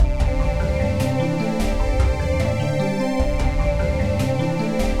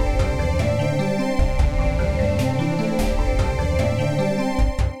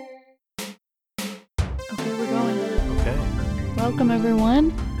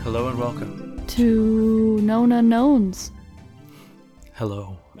Hello and welcome to Known Unknowns.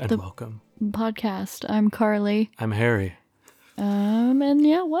 Hello and The welcome. Podcast. I'm Carly. I'm Harry. And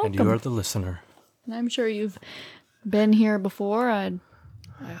yeah, welcome. And you are the listener. And I'm sure you've been here before. I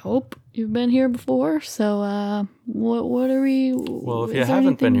hope you've been here before. So, what are we? Well, if you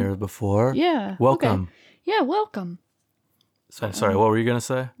haven't been here before, yeah, welcome. Okay. Yeah, welcome. So, sorry, what were you gonna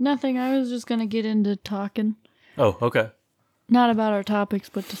say? Nothing. I was just gonna get into talking. Oh, okay. Not about our topics,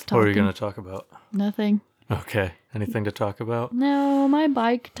 but just talking. What were you gonna talk about? Nothing. Okay. Anything to talk about? No, my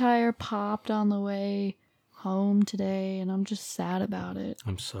bike tire popped on the way home today, and I'm just sad about it.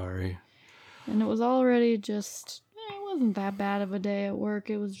 I'm sorry. And it was already just, it wasn't that bad of a day at work.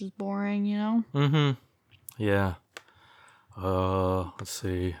 It was just boring, you know? Mm-hmm. Yeah. Let's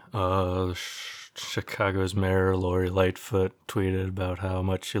see. Chicago's mayor, Lori Lightfoot, tweeted about how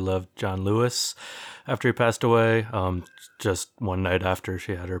much she loved John Lewis after he passed away. Just one night after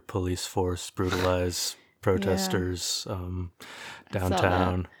she had her police force brutalize protesters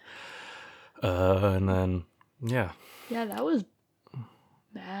downtown. And then, yeah. Yeah, that was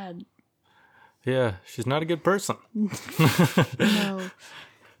bad. Yeah, she's not a good person. No,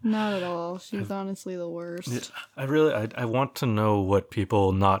 not at all. She's honestly the worst. Yeah, I want to know what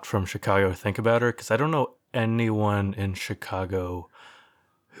people not from Chicago think about her, because I don't know anyone in Chicago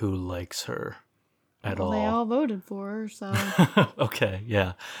who likes her at all. They all voted for her, so. Okay,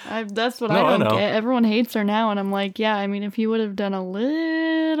 yeah. That's what No, I I don't know. get. Everyone hates her now, and I'm like, yeah, I mean, if you would have done a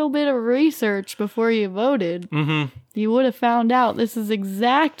little bit of research before you voted, you would have found out this is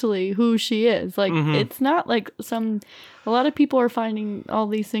exactly who she is. Like, it's not like a lot of people are finding all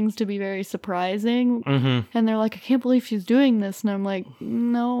these things to be very surprising, and they're like, I can't believe she's doing this, and I'm like,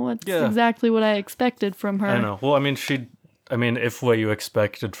 no, it's exactly what I expected from her. I know. Well, I mean, if what you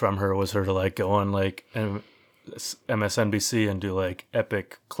expected from her was her to like go on like MSNBC and do like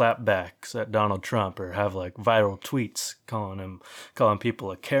epic clapbacks at Donald Trump, or have like viral tweets calling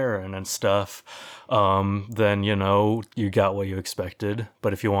people a Karen and stuff, then you got what you expected.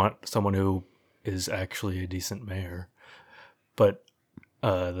 But if you want someone who is actually a decent mayor,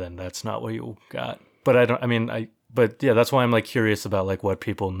 then that's not what you got. But yeah, that's why I'm like curious about like what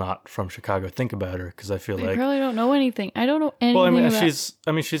people not from Chicago think about her, because I feel They like probably don't know anything. I don't know anything well, I mean,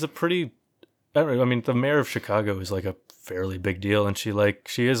 about... she's a pretty. I don't know. I mean, the mayor of Chicago is like a fairly big deal, and she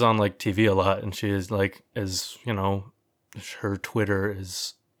is on like TV a lot, and she is like, her Twitter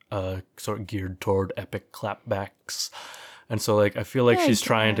is sort of geared toward epic clapbacks, and so like I feel like she's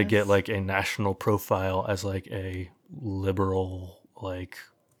trying to get like a national profile as like a liberal, like,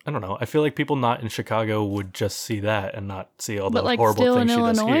 I don't know. I feel like people not in Chicago would just see that and not see all the horrible things she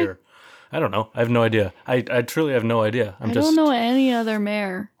does here. I don't know. I have no idea. I truly have no idea. I don't know any other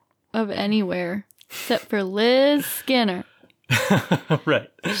mayor of anywhere except for Liz Skinner. Right.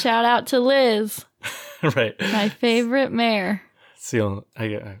 Shout out to Liz. Right. My favorite mayor.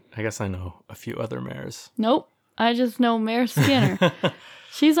 I guess I know a few other mayors. Nope. I just know Mayor Skinner.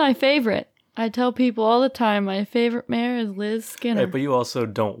 She's my favorite. I tell people all the time my favorite mayor is Liz Skinner. Right, but you also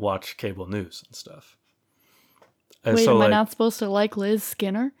don't watch cable news and stuff. Wait, am I not supposed to like Liz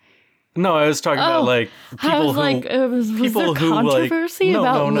Skinner? No, I was talking about like people was there controversy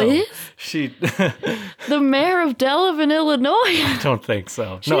about Liz? She, the mayor of Delavan, Illinois. I don't think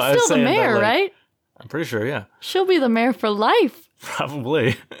so. She's still the mayor, right? I'm pretty sure, yeah. She'll be the mayor for life.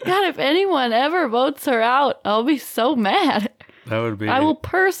 Probably. God, if anyone ever votes her out, I'll be so mad. That would be. I will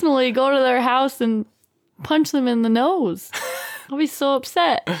personally go to their house and punch them in the nose. I'll be so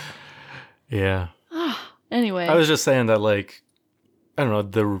upset. Yeah. Anyway. I was just saying that, like, I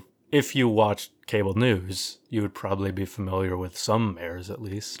don't know, if you watched cable news, you would probably be familiar with some mayors at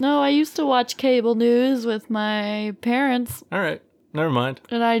least. No, I used to watch cable news with my parents. All right. Never mind.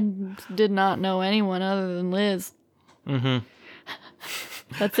 And I did not know anyone other than Liz.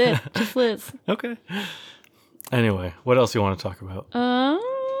 That's it. Just Liz. Okay. Anyway, what else you want to talk about?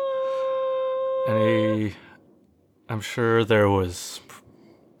 I'm sure there was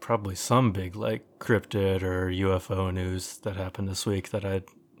probably some big, like, cryptid or UFO news that happened this week that I'd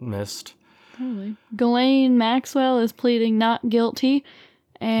missed. Probably. Ghislaine Maxwell is pleading not guilty,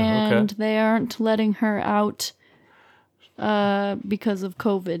 and they aren't letting her out because of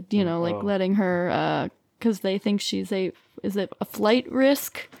COVID. Letting her because they think she's a flight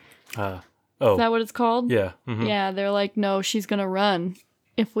risk? Is that what it's called? Yeah. Mm-hmm. Yeah, they're like, no, she's gonna run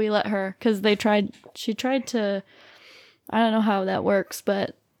if we let her, because she tried to, I don't know how that works,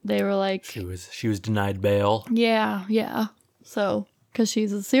 but they were like, she was denied bail. Yeah. So, because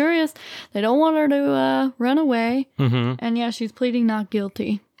she's serious, they don't want her to run away, and yeah, she's pleading not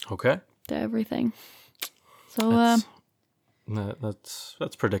guilty. Okay. To everything. So,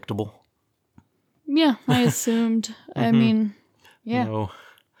 That's predictable. Yeah, I assumed. I mean, yeah. No,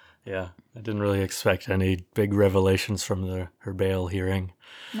 yeah, I didn't really expect any big revelations from her bail hearing.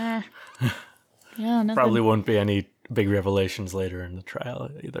 Nah. Yeah, nothing. Probably won't be any big revelations later in the trial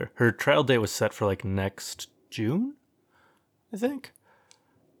either. Her trial date was set for like next June, I think.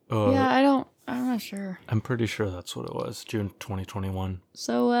 Yeah, I'm not sure. I'm pretty sure that's what it was, June 2021.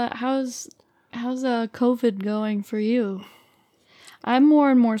 So, how's COVID going for you? I'm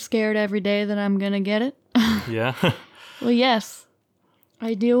more and more scared every day that I'm gonna get it. Yeah. Well, yes.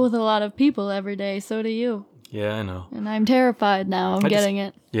 I deal with a lot of people every day, so do you. Yeah, I know. And I'm terrified now of getting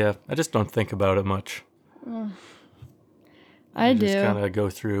it. Yeah, I just don't think about it much. I do. Just kind of go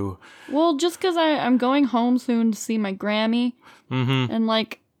through. Well, just because I'm going home soon to see my Grammy. Mm-hmm. And,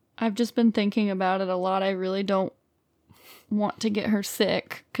 like, I've just been thinking about it a lot. I really don't want to get her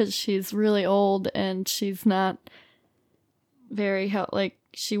sick because she's really old and she's not very, like,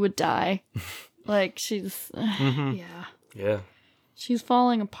 she would die. Like, she's, yeah. Yeah. She's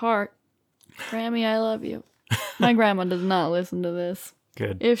falling apart. Grammy, I love you. My grandma does not listen to this.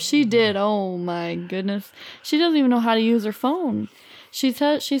 Good. If she did, oh my goodness. She doesn't even know how to use her phone. She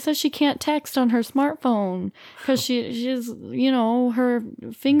says she can't text on her smartphone because she's, her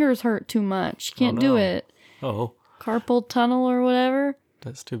fingers hurt too much. She can't do it. Oh. Carpal tunnel or whatever.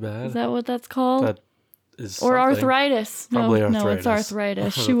 That's too bad. Is that what that's called? That is or something. Arthritis. Probably No, it's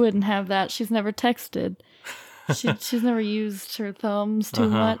arthritis. She wouldn't have that. She's never texted. She's never used her thumbs too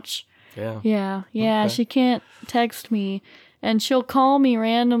much. Yeah. Yeah. Okay. She can't text me. And she'll call me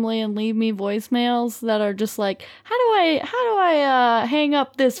randomly and leave me voicemails that are just like, how do I hang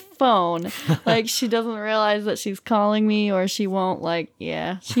up this phone? Like, she doesn't realize that she's calling me, or she won't, like,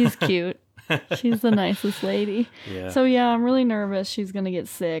 yeah, she's cute. She's the nicest lady. Yeah. So, yeah, I'm really nervous she's going to get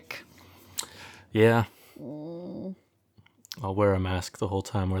sick. Yeah. I'll wear a mask the whole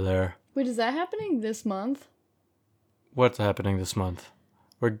time we're there. Wait, is that happening this month? What's happening this month?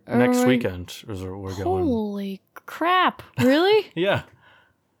 We're next weekend. We're going. Holy crap! Really? Yeah.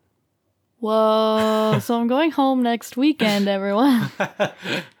 Whoa! So I'm going home next weekend, everyone,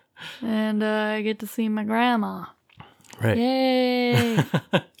 and I get to see my grandma. Right. Yay!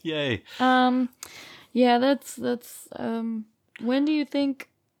 Yay. Yeah. That's. When do you think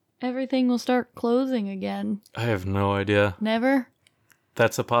everything will start closing again? I have no idea. Never.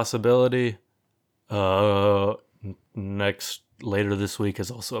 That's a possibility. Later this week is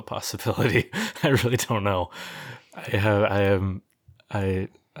also a possibility. I really don't know. I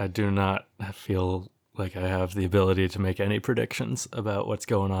do not feel like I have the ability to make any predictions about what's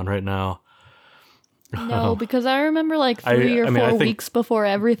going on right now. No, because I remember like 3 or 4 weeks before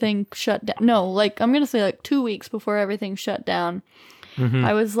everything shut down. No, like I'm going to say like 2 weeks before everything shut down. Mm-hmm.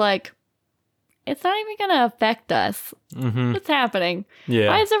 I was like, it's not even going to affect us. Mm-hmm. What's happening? Yeah.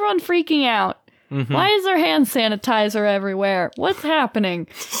 Why is everyone freaking out? Mm-hmm. Why is there hand sanitizer everywhere? What's happening?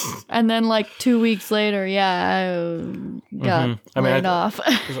 And then like 2 weeks later, I got laid off.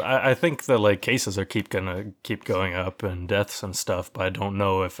 I think that like cases are gonna keep going up and deaths and stuff, but I don't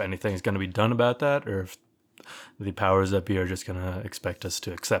know if anything's gonna be done about that or if the powers that be are just gonna expect us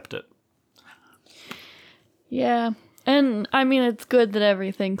to accept it. Yeah. And I mean, it's good that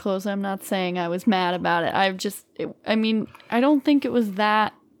everything closed. I'm not saying I was mad about it. I don't think it was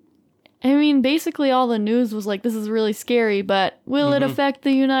that. I mean, basically all the news was like, this is really scary, but will it affect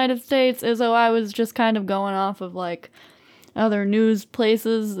the United States? As though I was just kind of going off of like other news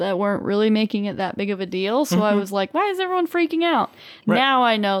places that weren't really making it that big of a deal. So I was like, why is everyone freaking out? Right. Now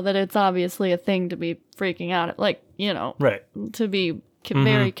I know that it's obviously a thing to be freaking out, like, right. To be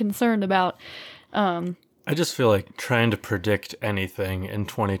very concerned about. I just feel like trying to predict anything in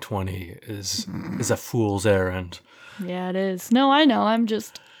 2020 is a fool's errand. Yeah, it is. No, I know. I'm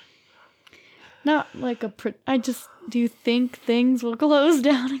just not like do you think things will close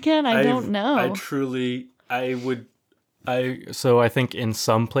down again? I don't know. So I think in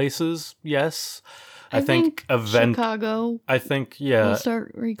some places, yes. I think Chicago. I think, yeah. We'll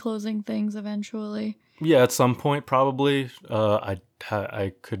start reclosing things eventually. Yeah, at some point, probably.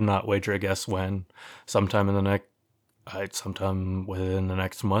 I could not wager a guess when. Sometime within the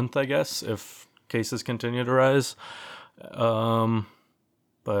next month, I guess, if cases continue to rise.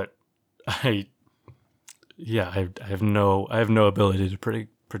 But I have no ability to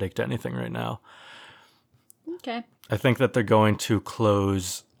predict anything right now. Okay. I think that they're going to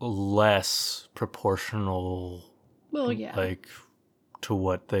close less proportional. Well, yeah. Like to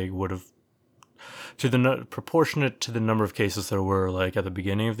what they would have, proportionate to the number of cases there were like at the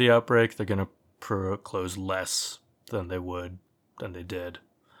beginning of the outbreak. They're going to close less than they did,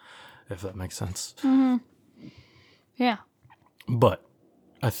 if that makes sense. Mm-hmm. Yeah. But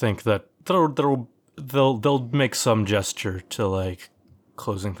I think that they'll make some gesture to like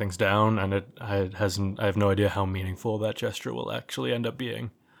closing things down, and I have no idea how meaningful that gesture will actually end up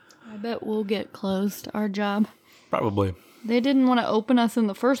being. I bet we'll get closed, our job. Probably. They didn't want to open us in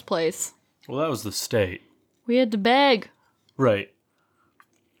the first place. Well, that was the state. We had to beg. Right.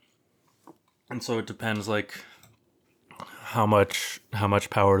 And so it depends, like, how much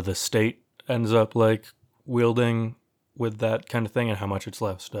power the state ends up, like, wielding with that kind of thing, and how much it's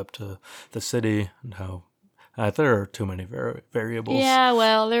left up to the city, and how there are too many variables. Yeah,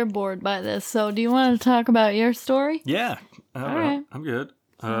 well, they're bored by this. So do you want to talk about your story? Yeah. All right. I'm good.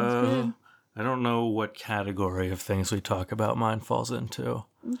 Sounds good. I don't know what category of things we talk about mine falls into.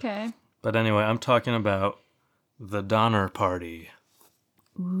 Okay. But anyway, I'm talking about the Donner Party.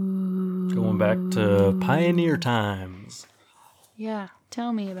 Ooh. Going back to pioneer times. Yeah,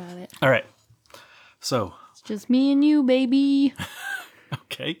 tell me about it. All right. So. It's just me and you, baby.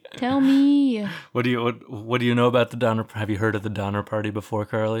 Okay. Tell me. What do you know about the Donner? Have you heard of the Donner Party before,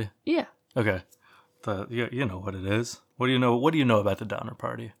 Carly? Yeah. Okay. You know what it is. What do you know about the Donner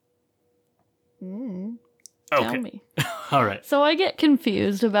Party? Tell me. All right. So I get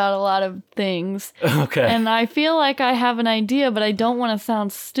confused about a lot of things. Okay. And I feel like I have an idea, but I don't want to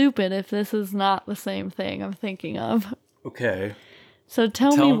sound stupid if this is not the same thing I'm thinking of. Okay. So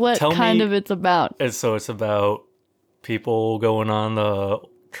tell me what kind of it's about. So it's about people going on the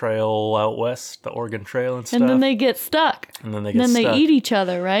trail out west, the Oregon Trail and stuff. And then they get stuck. And then they eat each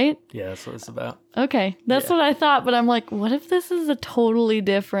other, right? Yeah, that's what it's about. Okay, that's what I thought, but I'm like, what if this is a totally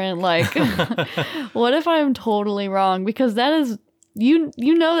different, like, what if I'm totally wrong? Because that is, you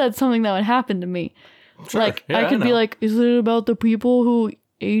know that's something that would happen to me. Sure. Like, Yeah, I could be like, is it about the people who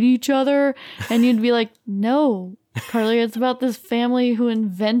ate each other? And you'd be like, no, Carly, it's about this family who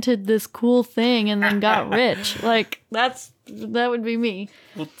invented this cool thing and then got rich. Like, that would be me.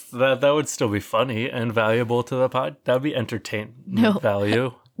 Well, that would still be funny and valuable to the pod. That would be entertainment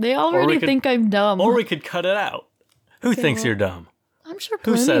value. They already think I'm dumb. Or we could cut it out. Who thinks you're dumb? I'm sure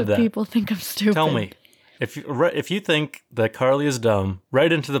plenty of people think I'm stupid. Tell me. If you think that Carly is dumb,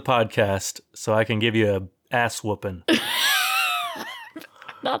 write into the podcast so I can give you a ass whooping.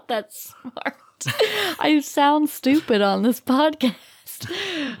 Not that smart. I sound stupid on this podcast.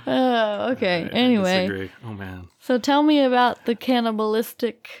 Okay. Anyway. I disagree. Oh, man. So tell me about the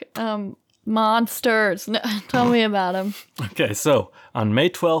cannibalistic monsters. No, tell me about them. Okay, so on May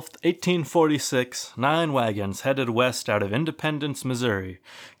 12th, 1846, 9 wagons headed west out of Independence, Missouri,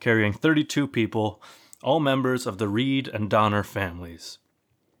 carrying 32 people, all members of the Reed and Donner families,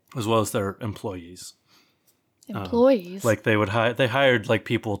 as well as their employees. Employees? Like they hired like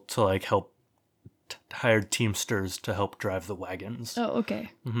people to like help, hired teamsters to help drive the wagons. Oh,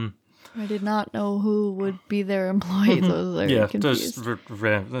 okay. Mm-hmm. I did not know who would be their employees. I was very confused.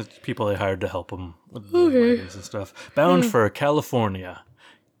 Just people they hired to help them with the wagons and stuff. Bound for California.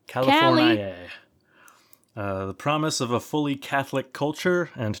 California. The promise of a fully Catholic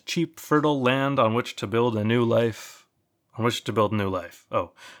culture and cheap, fertile land on which to build a new life.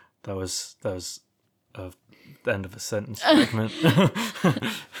 Oh, that was the end of a sentence fragment.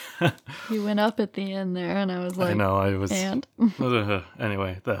 You went up at the end there, and I was like, I know, I was. And?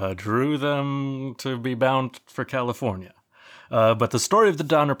 Anyway, drew them to be bound for California. But the story of the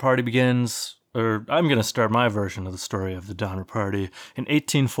Donner Party begins, or I'm going to start my version of the story of the Donner Party, in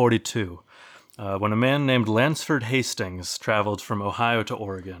 1842, when a man named Lansford Hastings traveled from Ohio to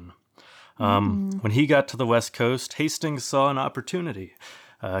Oregon. When he got to the West Coast, Hastings saw an opportunity.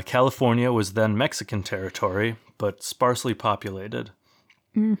 California was then Mexican territory, but sparsely populated.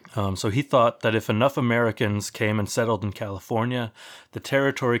 So he thought that if enough Americans came and settled in California, the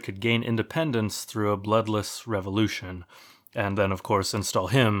territory could gain independence through a bloodless revolution, and then, of course, install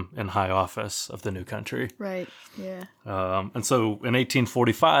him in high office of the new country. Right, yeah. And so in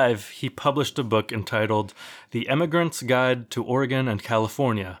 1845, he published a book entitled The Emigrant's Guide to Oregon and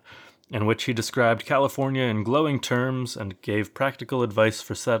California, in which he described California in glowing terms and gave practical advice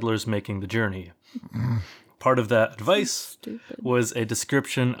for settlers making the journey. Part of that advice was a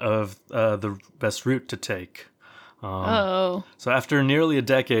description of the best route to take. So after nearly a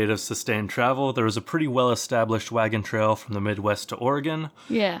decade of sustained travel, there was a pretty well-established wagon trail from the Midwest to Oregon.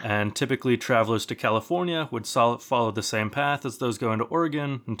 Yeah. And typically travelers to California would follow the same path as those going to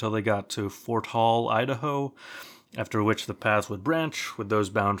Oregon until they got to Fort Hall, Idaho, after which the paths would branch, with those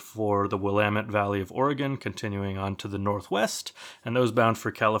bound for the Willamette Valley of Oregon continuing on to the northwest, and those bound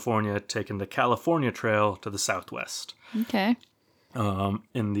for California taking the California Trail to the southwest. Okay.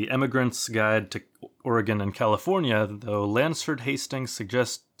 In the Emigrant's Guide to Oregon and California, though, Lansford Hastings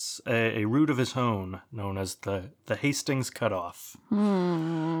suggests a route of his own known as the Hastings Cutoff.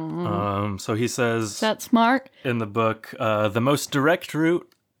 So he says... Is that smart? In the book, the most direct route...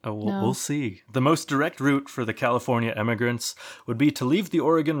 We'll see. The most direct route for the California emigrants would be to leave the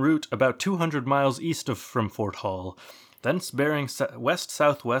Oregon route about 200 miles east from Fort Hall, thence bearing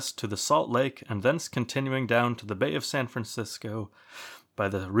west-southwest to the Salt Lake, and thence continuing down to the Bay of San Francisco by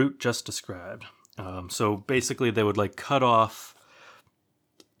the route just described. So basically, they would cut off.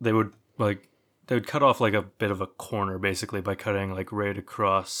 They would cut off a bit of a corner, basically, by cutting right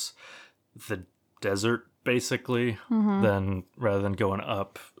across the desert, basically, then rather than going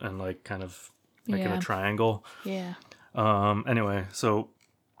up and kind of making a triangle. Yeah. Anyway, so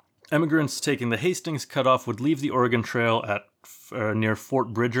immigrants taking the Hastings Cutoff would leave the Oregon Trail at near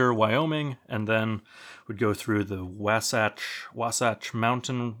Fort Bridger, Wyoming, and then would go through the Wasatch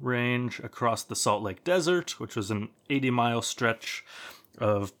Mountain Range across the Salt Lake Desert, which was an 80-mile stretch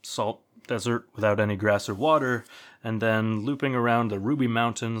of salt desert without any grass or water, and then looping around the Ruby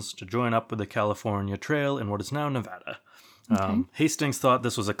Mountains to join up with the California Trail in what is now Nevada. Okay. Hastings thought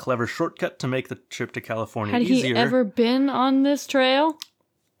this was a clever shortcut to make the trip to California easier. Had he ever been on this trail?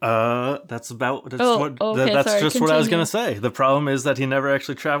 That's just what I was gonna say. The problem is that he never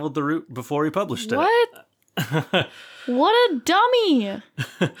actually traveled the route before he published it. What? What a dummy!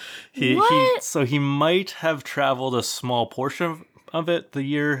 He might have traveled a small portion of it the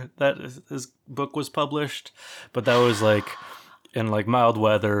year that his book was published, but that was in mild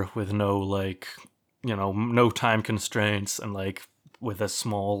weather with no no time constraints and with a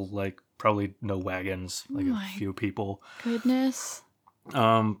small probably no wagons, a few people. Goodness.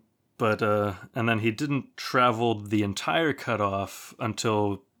 But and then he didn't travel the entire cutoff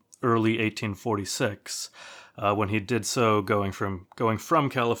until early 1846, when he did so going from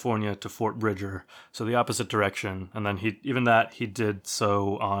California to Fort Bridger, so the opposite direction. And then he did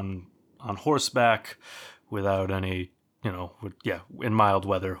so on horseback without any, in mild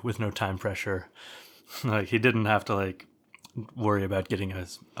weather with no time pressure. He didn't have to worry about getting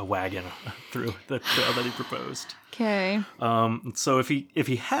a wagon through the trail that he proposed. Okay. So if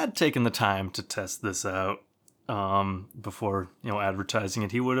he had taken the time to test this out before advertising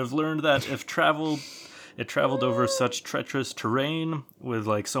it, he would have learned that it traveled over such treacherous terrain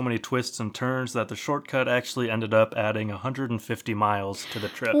with so many twists and turns that the shortcut actually ended up adding 150 miles to the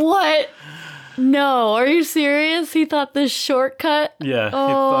trip. What? No, are you serious? He thought this shortcut? Yeah. He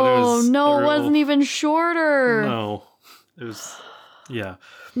thought it was it wasn't even shorter. No. It was, yeah.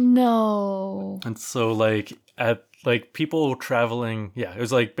 No. And so, at people traveling, it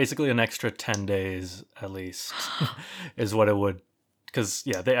was basically an extra 10 days at least, is what it would, because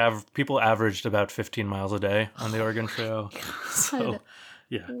people averaged about 15 miles a day on the Oregon Trail. So,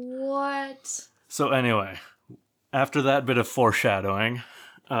 yeah. What? So anyway, after that bit of foreshadowing,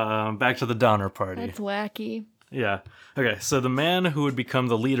 back to the Donner Party. That's wacky. Yeah. Okay, so the man who would become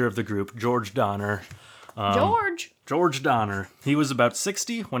the leader of the group, George Donner. George Donner. He was about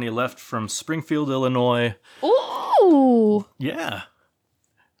 60 when he left from Springfield, Illinois. Ooh! Yeah.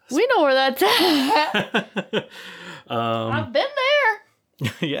 We know where that's at. I've been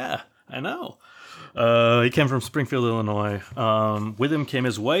there. Yeah, I know. He came from Springfield, Illinois. With him came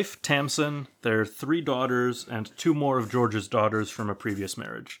his wife, Tamsin, their 3 daughters, and 2 more of George's daughters from a previous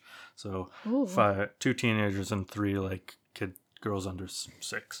marriage. So 2 teenagers and 3 girls under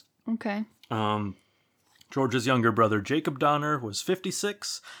 6. Okay. George's younger brother, Jacob Donner, was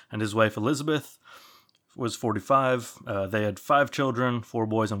 56, and his wife, Elizabeth, was 45. They had 5 children, 4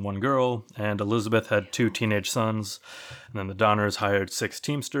 boys and 1 girl, and Elizabeth had 2 teenage sons. And then the Donners hired 6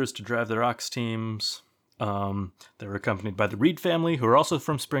 teamsters to drive their ox teams. They were accompanied by the Reed family, who are also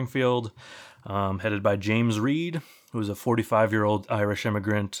from Springfield, headed by James Reed, who was a 45-year-old Irish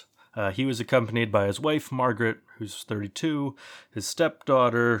immigrant. He was accompanied by his wife, Margaret, who's 32, his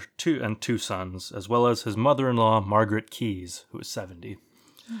stepdaughter, 2 sons, as well as his mother-in-law, Margaret Keyes, who was 70.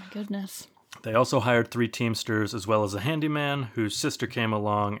 Oh, my goodness. They also hired 3 teamsters, as well as a handyman, whose sister came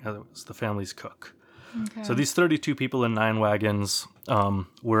along as the family's cook. Okay. So these 32 people in 9 wagons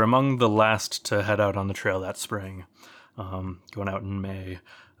were among the last to head out on the trail that spring, going out in May.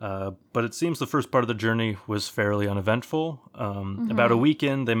 But it seems the first part of the journey was fairly uneventful. About a week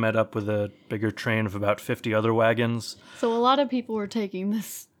in, they met up with a bigger train of about 50 other wagons. So a lot of people were taking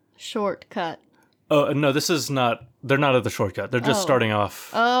this shortcut. Oh, no, this is not... They're not at the shortcut. They're just starting off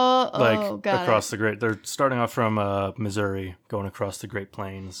across the Great... They're starting off from Missouri, going across the Great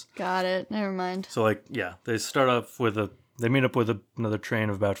Plains. Got it. Never mind. So, they start off with They meet up with another train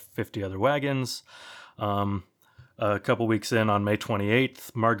of about 50 other wagons. A couple weeks in, on May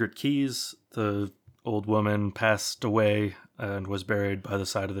 28th, Margaret Keyes, the old woman passed away and was buried by the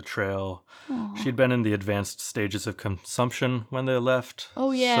side of the trail. Aww. She'd been in the advanced stages of consumption when they left.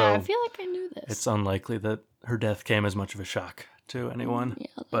 Oh, yeah. So I feel like I knew this. it's unlikely that her death came as much of a shock to anyone. Yeah,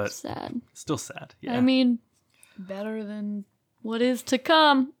 that's but sad. Still sad, yeah. I mean, better than what is to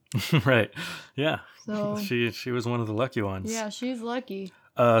come. Right, yeah. So She was one of the lucky ones. yeah, she's lucky.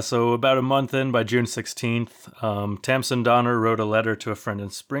 So about a month in, by June 16th, Tamsin Donner wrote a letter to a friend in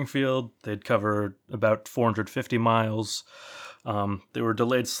Springfield. They'd covered about 450 miles. They were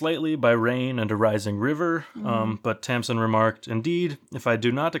delayed slightly by rain and a rising river, but Tamsin remarked, "Indeed, if I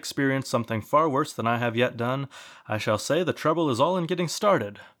do not experience something far worse than I have yet done, I shall say the trouble is all in getting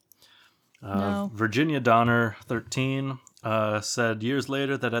started." No. Virginia Donner, 13, said years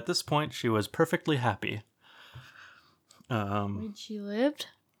later that at this point she was perfectly happy. Wait, she lived?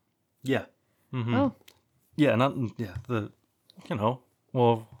 Yeah. Mm-hmm. Oh. Yeah,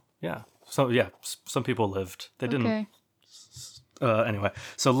 some people lived. They didn't. Okay. Anyway,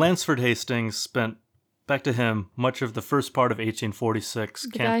 so Lansford Hastings spent, back to him, much of the first part of 1846.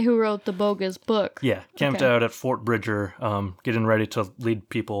 The guy who wrote the bogus book. Yeah, camped out at Fort Bridger, getting ready to lead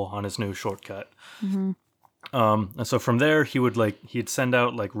people on his new shortcut. Mm-hmm. And so from there, he'd send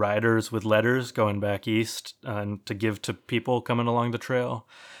out like riders with letters going back east and to give to people coming along the trail,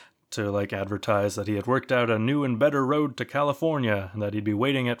 to like advertise that he had worked out a new and better road to California and that he'd be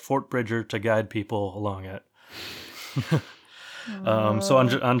waiting at Fort Bridger to guide people along it. So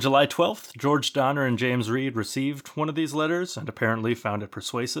on July 12th, George Donner and James Reed received one of these letters and apparently found it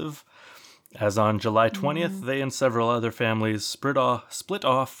persuasive. As on July 20th, they and several other families split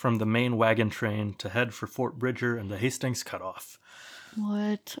off from the main wagon train to head for Fort Bridger and the Hastings Cutoff.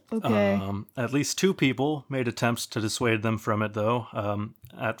 What? Okay. At least 2 people made attempts to dissuade them from it, though,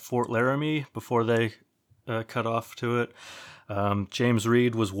 at Fort Laramie before they cut off to it. James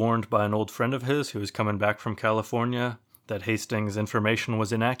Reed was warned by an old friend of his who was coming back from California that Hastings' information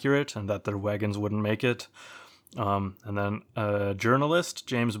was inaccurate and that their wagons wouldn't make it. And then a journalist,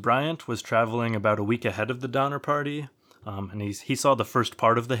 James Bryant, was traveling about a week ahead of the Donner Party, and he saw the first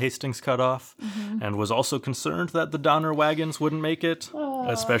part of the Hastings cutoff, and was also concerned that the Donner wagons wouldn't make it,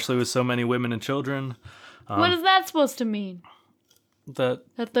 especially with so many women and children. What is that supposed to mean? That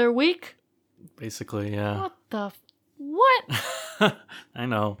they're weak? Basically, yeah. What the... What? I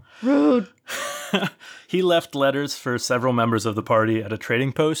know. Rude. He left letters for several members of the party at a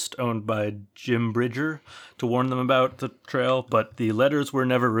trading post owned by Jim Bridger to warn them about the trail, but the letters were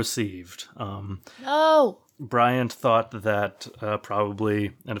never received. No. Bryant thought that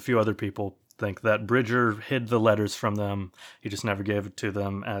probably, and a few other people think that Bridger hid the letters from them. He just never gave it to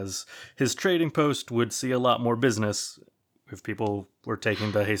them, as his trading post would see a lot more business if people were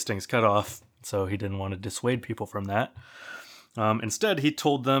taking the Hastings cutoff, so he didn't want to dissuade people from that. Instead, he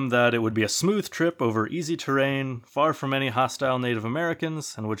told them that it would be a smooth trip over easy terrain, far from any hostile Native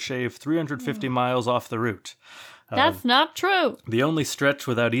Americans, and would shave 350 miles off the route. That's not true. The only stretch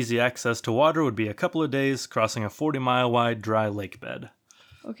without easy access to water would be a couple of days crossing a 40-mile-wide dry lake bed.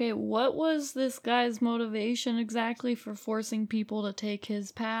 Okay, what was this guy's motivation exactly for forcing people to take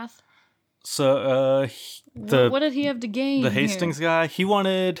his path? So, what did he have to gain? The Hastings guy, he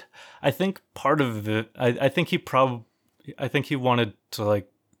wanted, I think part of it, I think he wanted to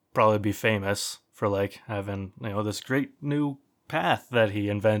like probably be famous for like having, this great new path that he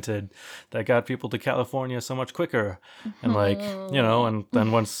invented that got people to California so much quicker. And and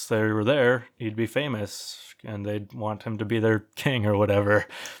then once they were there, he'd be famous and they'd want him to be their king or whatever.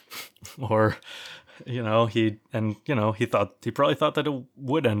 Or, he probably thought that it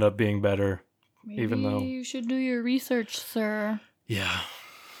would end up being better. Maybe even though you should do your research, sir. Yeah.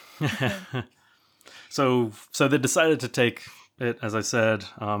 Okay. So they decided to take it, as I said,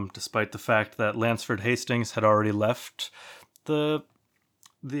 despite the fact that Lansford Hastings had already left the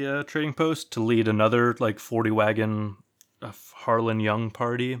trading post to lead another 40-wagon Harlan Young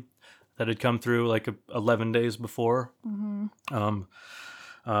party that had come through 11 days before. Mm-hmm.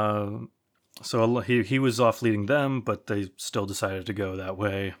 So he was off leading them, but they still decided to go that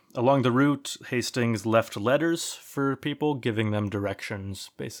way. Along the route, Hastings left letters for people, giving them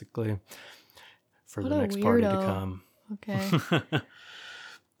directions, basically, for the next party to come. Okay.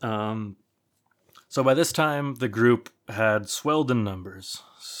 So by this time, the group had swelled in numbers.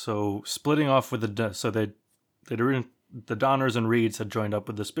 So splitting off with the Donners and Reeds had joined up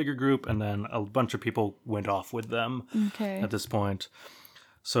with this bigger group, and then a bunch of people went off with them. At this point.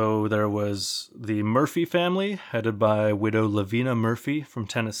 So there was the Murphy family, headed by widow Lavina Murphy from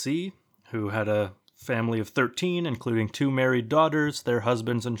Tennessee, who had a family of 13, including 2 married daughters, their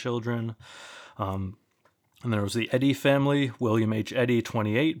husbands and children. And there was the Eddy family. William H. Eddy,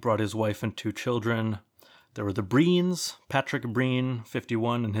 28, brought his wife and 2 children. There were the Breens, Patrick Breen,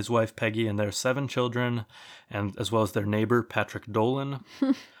 51, and his wife Peggy, and their 7 children, and as well as their neighbor, Patrick Dolan.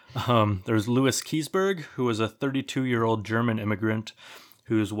 There was Louis Keseberg, who was a 32-year-old German immigrant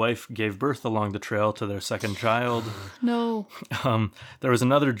whose wife gave birth along the trail to their 2nd child. No. There was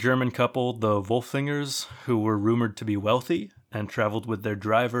another German couple, the Wolfingers, who were rumored to be wealthy and traveled with their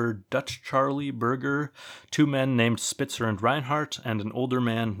driver, Dutch Charlie Berger, 2 men named Spitzer and Reinhardt, and an older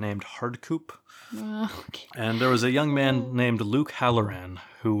man named Hardcoop. Okay. And there was a young man named Luke Halloran,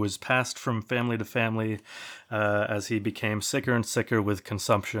 who was passed from family to family as he became sicker and sicker with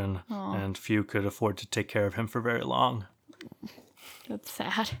consumption, and few could afford to take care of him for very long. That's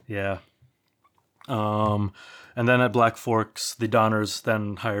sad. Yeah. And then at Black Forks, the Donners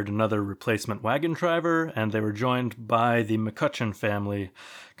then hired another replacement wagon driver, and they were joined by the McCutcheon family,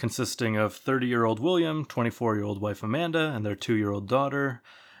 consisting of 30-year-old William, 24-year-old wife Amanda, and their 2-year-old daughter.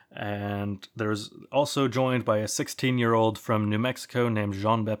 And there's also joined by a 16-year-old from New Mexico named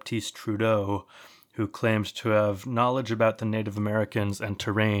Jean-Baptiste Trudeau, who claimed to have knowledge about the Native Americans and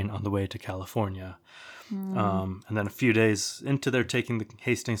terrain on the way to California. And then a few days into their taking the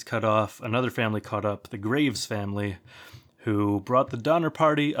Hastings Cutoff, another family caught up, the Graves family, who brought the Donner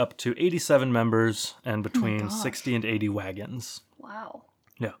Party up to 87 members and between 60 and 80 wagons. Wow.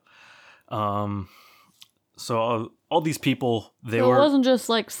 Yeah. So all these people, It wasn't just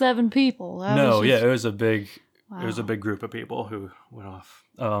like 7 people. It was a big, It was a big group of people who went off.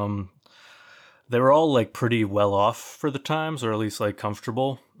 They were all like pretty well off for the times, or at least like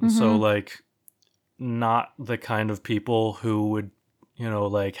comfortable. So like, not the kind of people who would,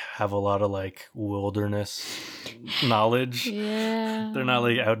 like have a lot of like wilderness knowledge. Yeah. They're not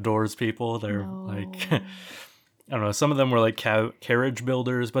like outdoors people. They're like, I don't know. Some of them were like carriage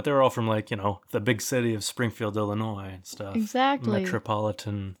builders, but they were all from like, the big city of Springfield, Illinois and stuff. Exactly.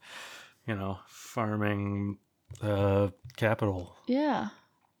 Metropolitan, farming capital. Yeah.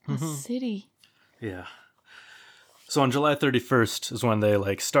 A city. Yeah. So on July 31st is when they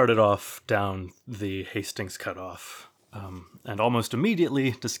like started off down the Hastings Cutoff, and almost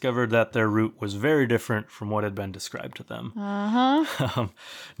immediately discovered that their route was very different from what had been described to them.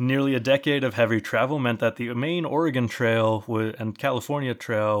 Nearly a decade of heavy travel meant that the main Oregon Trail and California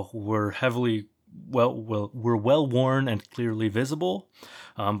Trail were well worn and clearly visible.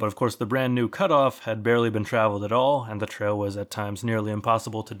 But of course, the brand new cutoff had barely been traveled at all, and the trail was at times nearly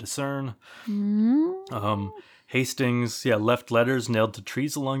impossible to discern. Hastings, left letters nailed to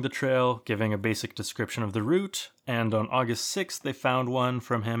trees along the trail, giving a basic description of the route, and on August 6th, they found one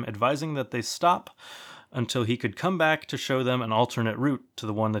from him advising that they stop until he could come back to show them an alternate route to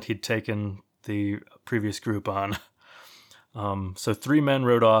the one that he'd taken the previous group on. So 3 men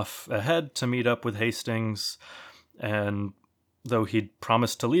rode off ahead to meet up with Hastings, and though he'd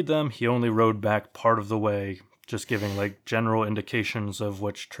promised to lead them, he only rode back part of the way, just giving like general indications of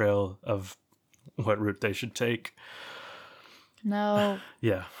what route they should take. No.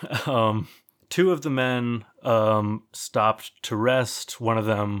 Yeah. 2 of the men stopped to rest. One of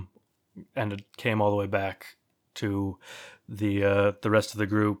them came all the way back to the rest of the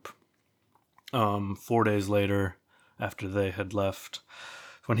group 4 days later after they had left.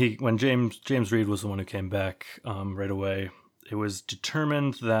 When James Reed was the one who came back right away, it was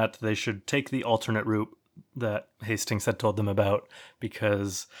determined that they should take the alternate route that Hastings had told them about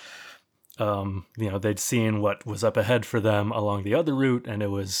because they'd seen what was up ahead for them along the other route, and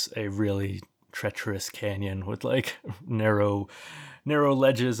it was a really treacherous canyon with like narrow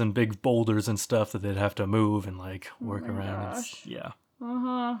ledges and big boulders and stuff that they'd have to move and like work around. Yeah.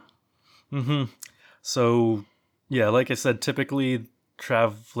 So, like I said, typically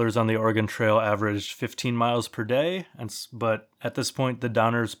travelers on the Oregon Trail averaged 15 miles per day, but at this point, the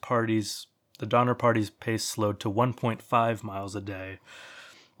Donner Party's pace slowed to 1.5 miles a day.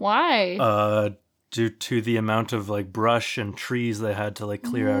 Why? Due to the amount of like brush and trees they had to like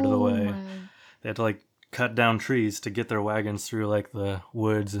clear out of the way. They had to like cut down trees to get their wagons through like the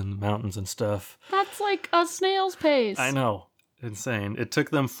woods and mountains and stuff. That's like a snail's pace. I know. Insane. It took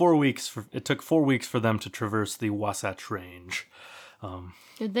them 4 weeks. It took 4 weeks for them to traverse the Wasatch Range.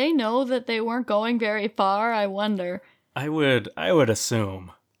 Did they know that they weren't going very far? I wonder. I would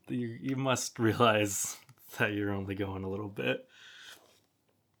assume. You must realize that you're only going a little bit.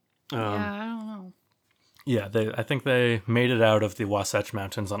 I don't know. Yeah, I think they made it out of the Wasatch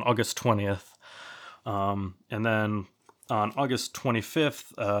Mountains on August 20th. And then on August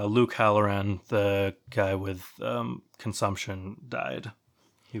 25th, Luke Halloran, the guy with consumption, died.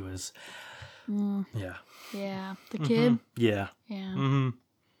 He was... Yeah. Yeah, the kid? Yeah. Yeah.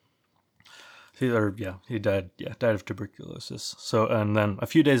 He died of tuberculosis. So, and then a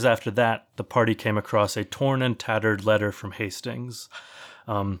few days after that, the party came across a torn and tattered letter from Hastings.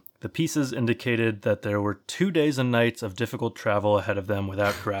 The pieces indicated that there were 2 days and nights of difficult travel ahead of them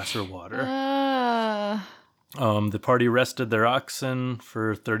without grass or water. The party rested their oxen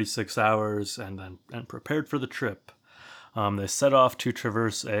for 36 hours and prepared for the trip. They set off to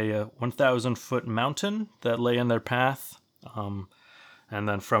traverse a 1,000-foot mountain that lay in their path. And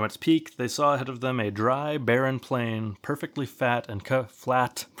then from its peak, they saw ahead of them a dry, barren plain, perfectly flat, not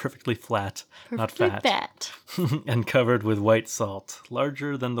fat, and covered with white salt,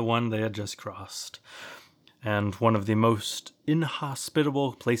 larger than the one they had just crossed, and one of the most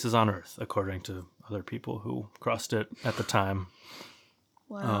inhospitable places on earth, according to other people who crossed it at the time.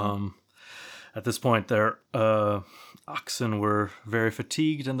 Wow. At this point, their oxen were very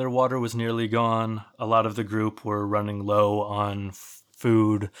fatigued and their water was nearly gone. A lot of the group were running low on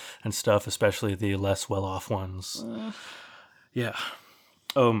food and stuff, especially the less well-off ones. Yeah.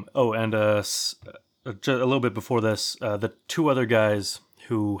 And just a little bit before this, the 2 other guys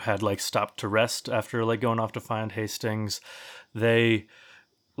who had like stopped to rest after like going off to find Hastings, they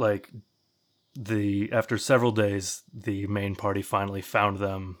after several days, the main party finally found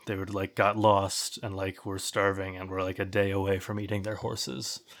them. They were like got lost and like were starving and were like a day away from eating their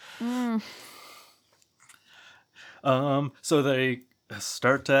horses. So they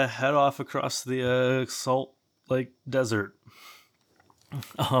start to head off across the Salt Lake Desert.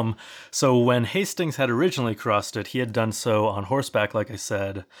 So when Hastings had originally crossed it, he had done so on horseback, like I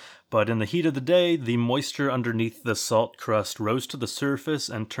said, but in the heat of the day, the moisture underneath the salt crust rose to the surface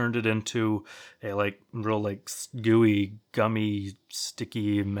and turned it into a real gooey, gummy,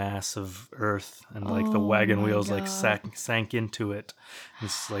 sticky mass of earth, and the wagon wheels sank into it.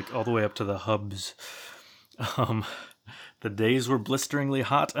 It's like all the way up to the hubs. The days were blisteringly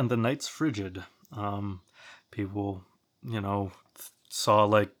hot and the nights frigid. People, saw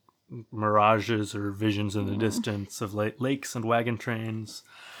like mirages or visions in the distance of lakes and wagon trains.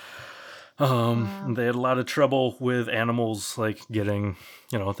 They had a lot of trouble with animals getting,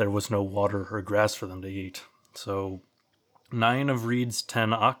 there was no water or grass for them to eat. So 9 of Reed's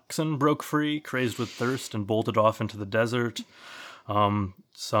 10 oxen broke free, crazed with thirst, and bolted off into the desert.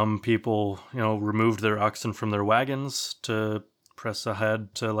 Some people, removed their oxen from their wagons to press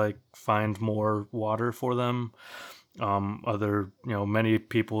ahead to find more water for them. Many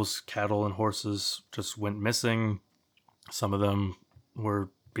people's cattle and horses just went missing. Some of them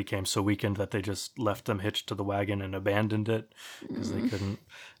became so weakened that they just left them hitched to the wagon and abandoned it because they couldn't.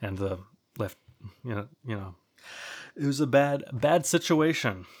 And it was a bad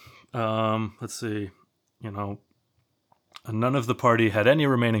situation. Let's see, none of the party had any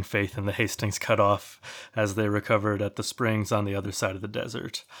remaining faith in the Hastings cutoff as they recovered at the springs on the other side of the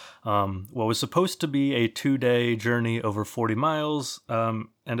desert. What was supposed to be a 2-day journey over 40 miles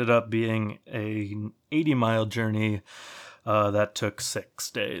ended up being an 80-mile journey that took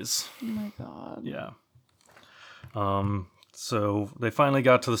 6 days. Oh my God. Yeah. So they finally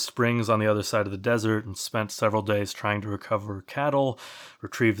got to the springs on the other side of the desert and spent several days trying to recover cattle,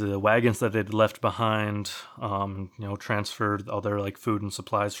 retrieve the wagons that they'd left behind, transferred all their food and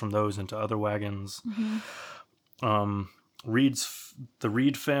supplies from those into other wagons. Mm-hmm. The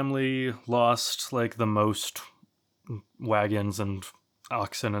Reed family lost the most wagons and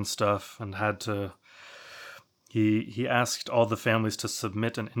oxen and stuff, and had to. He asked all the families to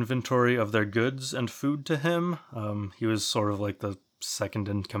submit an inventory of their goods and food to him. He was sort of the second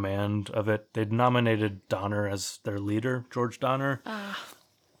in command of it. They'd nominated Donner as their leader, George Donner.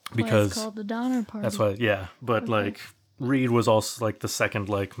 Because it's called the Donner Party. That's why, yeah. But Reed was also the second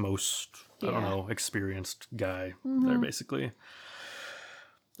most, experienced guy there, basically.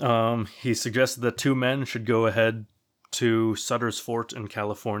 He suggested that 2 men should go ahead to Sutter's Fort in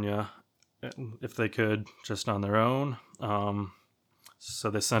California if they could, just on their own.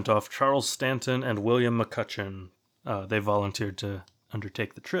 So they sent off Charles Stanton and William McCutcheon. They volunteered to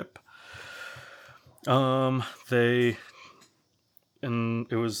undertake the trip. It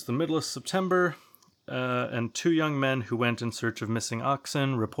was the middle of September, and 2 young men who went in search of missing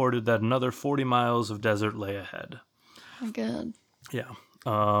oxen reported that another 40 miles of desert lay ahead. Oh, good. Yeah.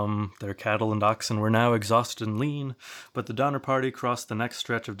 Their cattle and oxen were now exhausted and lean, but the Donner Party crossed the next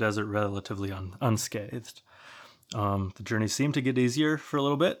stretch of desert relatively unscathed. The journey seemed to get easier for a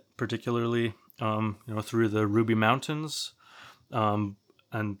little bit, particularly through the Ruby Mountains. And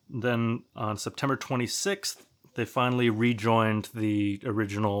then on September 26th, they finally rejoined the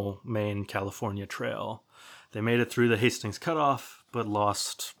original main California trail. They made it through the Hastings Cutoff, but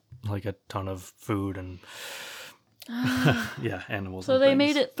lost a ton of food and Yeah, animals. So they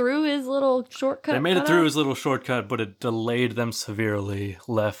made it through his little shortcut. They made it through his little shortcut, but it delayed them severely.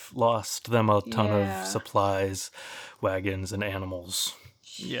 Lost them a ton of supplies, wagons, and animals.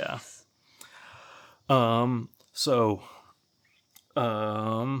 Yeah.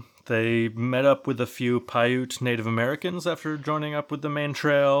 They met up with a few Paiute Native Americans after joining up with the main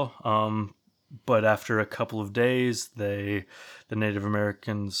trail. But after a couple of days, the Native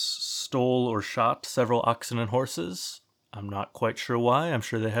Americans stole or shot several oxen and horses. I'm not quite sure why. I'm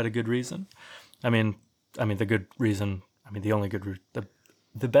sure they had a good reason. I mean, the good reason. The only good,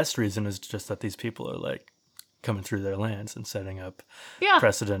 the best reason is just that these people are like coming through their lands and setting up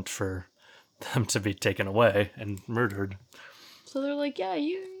precedent for them to be taken away and murdered. So they're like, yeah,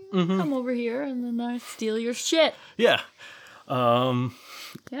 you come over here, and then I steal your shit. Yeah.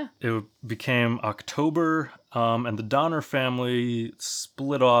 It became October, and the Donner family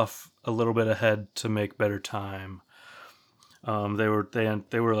split off a little bit ahead to make better time. They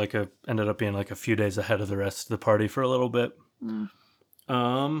were like ended up being like a few days ahead of the rest of the party for a little bit.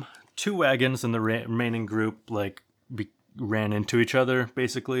 2 wagons in the remaining group like ran into each other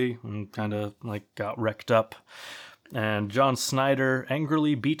basically and kind of like got wrecked up. And John Snyder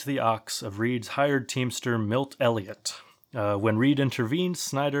angrily beat the ox of Reed's hired teamster Milt Elliott. When Reed intervened,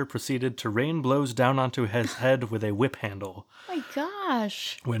 Snyder proceeded to rain blows down onto his head with a whip handle. My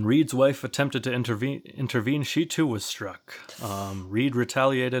gosh. When Reed's wife attempted to intervene, she too was struck. Reed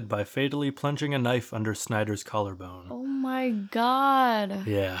retaliated by fatally plunging a knife under Snyder's collarbone. Oh my God.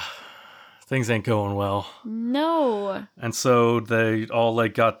 Yeah. Things ain't going well. No. And so they all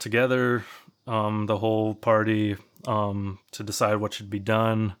like got together, the whole party, to decide what should be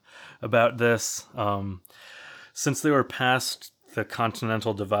done about this. Since they were past the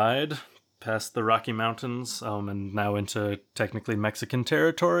Continental Divide, past the Rocky Mountains, and now into technically Mexican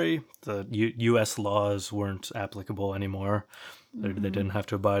territory, the U.S. laws weren't applicable anymore. They didn't have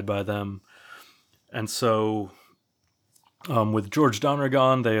to abide by them. And so, with George Donner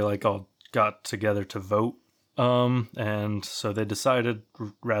gone, they like all got together to vote. And so they decided,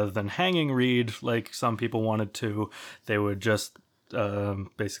 rather than hanging Reed, like some people wanted to, they would just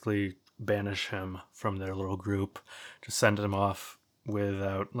basically banish him from their little group, just send him off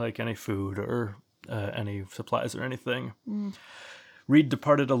without like any food or any supplies or anything. Reed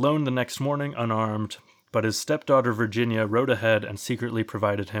departed alone the next morning, unarmed, but his stepdaughter Virginia rode ahead and secretly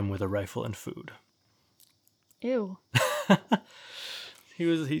provided him with a rifle and food. Ew.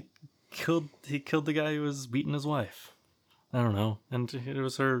 He killed the guy who was beating his wife. I don't know, and it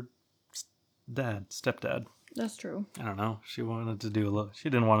was her stepdad. That's true. I don't know. She wanted to do a lot. She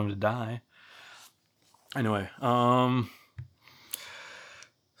didn't want him to die. Anyway,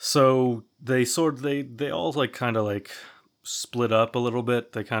 so they all like kind of like split up a little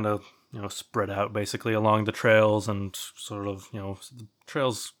bit. They kind of, spread out basically along the trails and sort of, the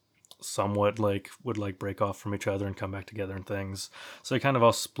trails somewhat like would like break off from each other and come back together and things. So they kind of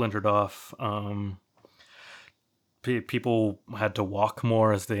all splintered off. People had to walk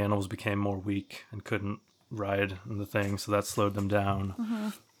more as the animals became more weak and couldn't ride in the thing, so that slowed them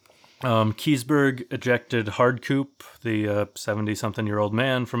down. Keseberg ejected Hardcoop, the 70-something-year-old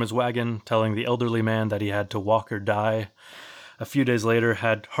man, from his wagon, telling the elderly man that he had to walk or die. A few days later,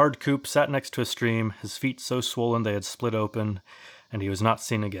 Hardcoop sat next to a stream, his feet so swollen they had split open, and he was not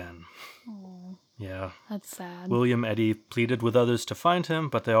seen again. Oh, yeah. That's sad. William Eddy pleaded with others to find him,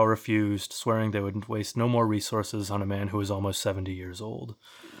 but they all refused, swearing they would waste no more resources on a man who was almost 70 years old.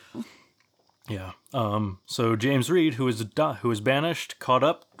 Yeah. So James Reed, who was banished, caught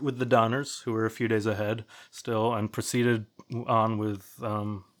up with the Donners, who were a few days ahead still, and proceeded on with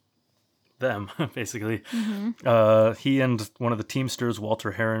them, basically. He and one of the teamsters,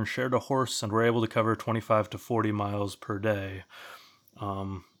 Walter Heron, shared a horse and were able to cover 25 to 40 miles per day.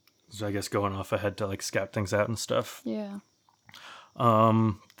 So I guess going off ahead to like scout things out and stuff. Yeah.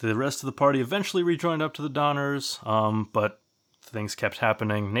 The rest of the party eventually rejoined up to the Donners, but things kept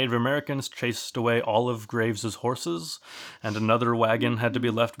happening. Native Americans chased away all of Graves's horses, and another wagon had to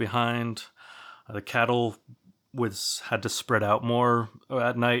be left behind. The cattle had to spread out more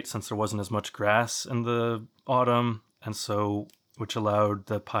at night since there wasn't as much grass in the autumn, and so which allowed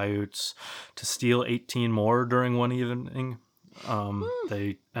the Paiutes to steal 18 more during one evening. And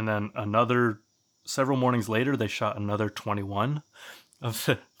then several mornings later, they shot another 21 of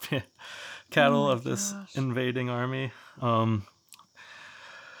the cattle of this invading army.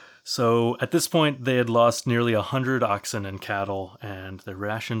 So at this point, they had lost nearly 100 oxen and cattle, and their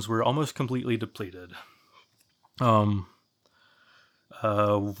rations were almost completely depleted.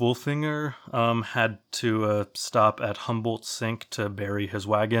 Wolfinger had to stop at Humboldt Sink to bury his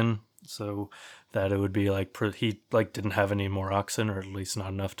wagon. so that it would be like he like didn't have any more oxen, or at least not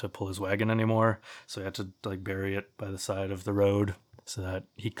enough to pull his wagon anymore. So he had to like bury it by the side of the road so that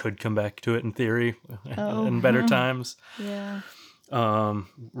he could come back to it in theory in better times. Yeah.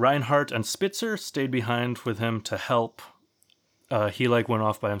 Reinhardt and Spitzer stayed behind with him to help. He like went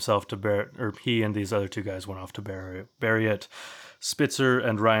off by himself to bury, or he and these other two guys went off to bury it. Spitzer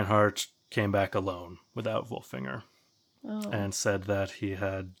and Reinhardt came back alone without Wolfinger, and said that he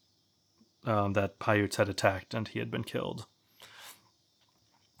had that Paiutes had attacked and he had been killed.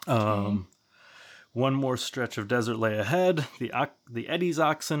 One more stretch of desert lay ahead. The Eddy's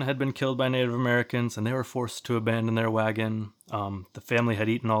oxen had been killed by Native Americans, and they were forced to abandon their wagon. The family had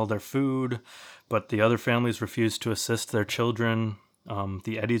eaten all their food, but the other families refused to assist their children.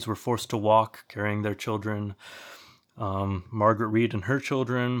 The Eddies were forced to walk, carrying their children. Margaret Reed and her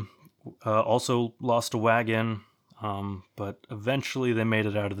children also lost a wagon, but eventually they made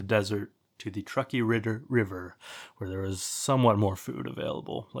it out of the desert to the Truckee River, where there was somewhat more food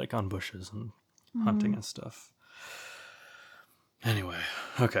available, like on bushes and hunting and stuff. Anyway,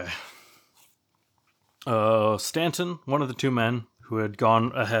 okay. Stanton, one of the two men who had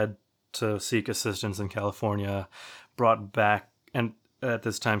gone ahead to seek assistance in California, brought back, and at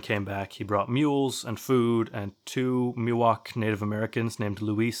this time came back, he brought mules and food and two Miwok Native Americans named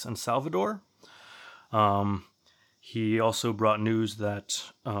Luis and Salvador. He also brought news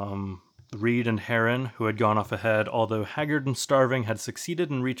that Reed and Heron, who had gone off ahead, although haggard and starving, had succeeded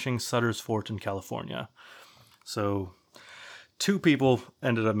in reaching Sutter's Fort in California. So 2 people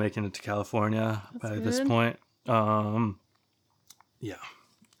ended up making it to California by this point. Yeah.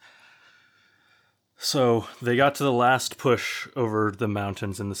 So they got to the last push over the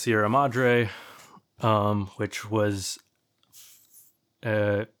mountains in the Sierra Madre, which was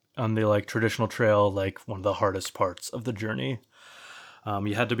on the like traditional trail, like one of the hardest parts of the journey.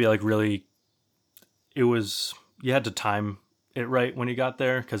 You had to be like really, you had to time it right when you got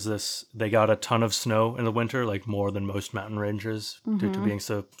there, because they got a ton of snow in the winter, like more than most mountain ranges, due to being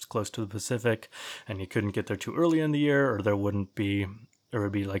so close to the Pacific, and you couldn't get there too early in the year, or it would be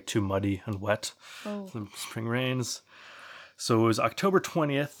like too muddy and wet from spring rains. So it was October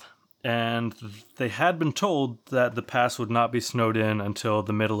 20th, and they had been told that the pass would not be snowed in until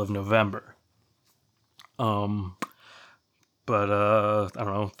the middle of November. But I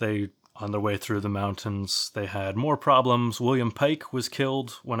don't know, on their way through the mountains, they had more problems. William Pike was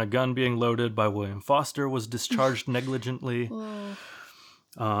killed when a gun being loaded by William Foster was discharged negligently.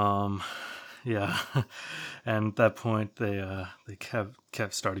 Yeah. And at that point, they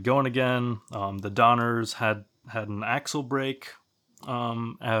kept started going again. The Donners had an axle break,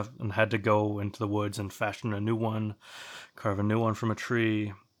 and had to go into the woods and fashion a new one, carve a new one from a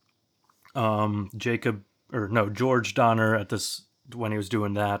tree. George Donner, when he was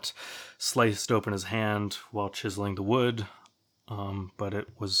doing that, sliced open his hand while chiseling the wood, but it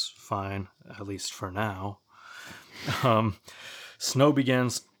was fine, at least for now. Snow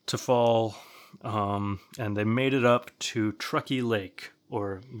begins to fall, and they made it up to Truckee Lake,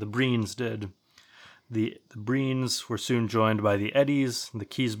 or the Breens did. The Breens were soon joined by the Eddies, the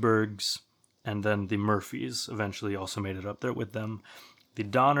Kesebergs, and then the Murphys eventually also made it up there with them. The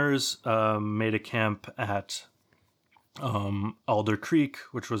Donners made a camp at Alder Creek,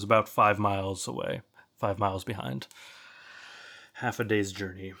 which was about 5 miles away, 5 miles behind. Half a day's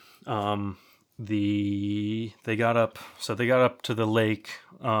journey. They got up to the lake.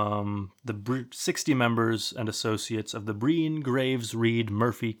 The 60 members and associates of the Breen, Graves, Reed,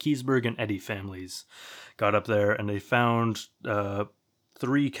 Murphy, Keseberg, and Eddy families got up there, and they found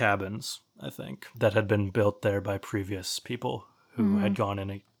 3 cabins, I think, that had been built there by previous people who had gone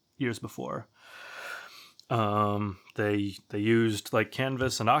in years before. They used like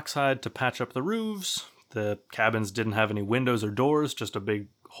canvas and oxhide to patch up the roofs. The cabins didn't have any windows or doors, just a big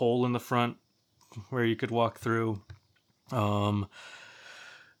hole in the front where you could walk through. So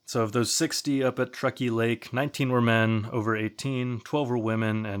of those 60 up at Truckee Lake, 19 were men over 18, 12 were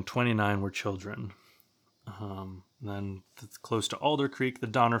women, and 29 were children. Then close to Alder Creek, the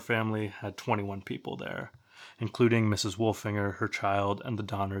Donner family had 21 people there, including Mrs. Wolfinger, her child, and the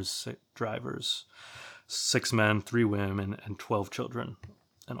Donner's drivers. 6 men, 3 women, and 12 children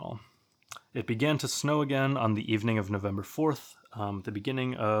in all. It began to snow again on the evening of November 4th, the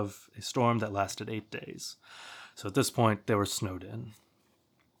beginning of a storm that lasted 8 days. So at this point, they were snowed in.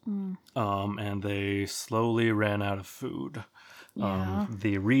 And they slowly ran out of food. Yeah.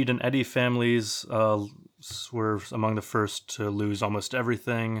 The Reed and Eddy families were among the first to lose almost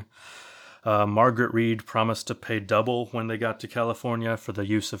everything. Margaret Reed promised to pay double when they got to California for the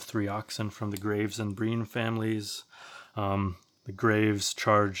use of 3 oxen from the Graves and Breen families. The The Graves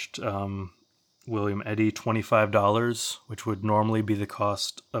charged William Eddy $25, which would normally be the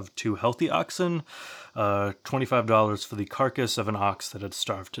cost of 2 healthy oxen. $25 for the carcass of an ox that had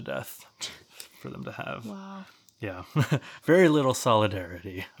starved to death for them to have. Wow. Yeah. Very little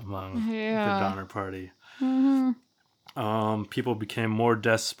solidarity among the Donner Party. Mm-hmm. People became more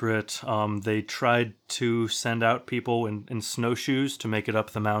desperate. They tried to send out people in snowshoes to make it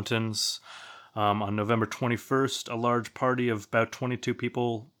up the mountains. On November 21st, a large party of about 22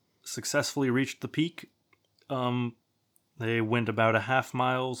 people successfully reached the peak. They went about a half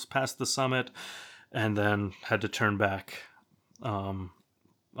miles past the summit and then had to turn back on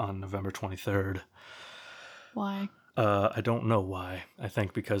November 23rd. Why? I don't know why. I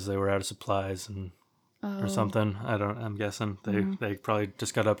think because they were out of supplies or something. I'm guessing they probably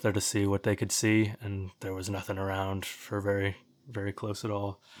just got up there to see what they could see, and there was nothing around for very, very close at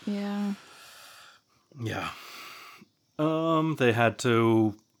all. Yeah. Yeah. They had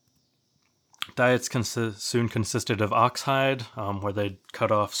to... Diets soon consisted of oxhide, where they'd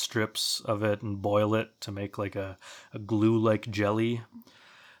cut off strips of it and boil it to make like a glue-like jelly.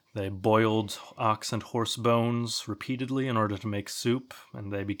 They boiled ox and horse bones repeatedly in order to make soup,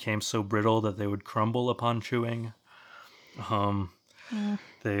 and they became so brittle that they would crumble upon chewing.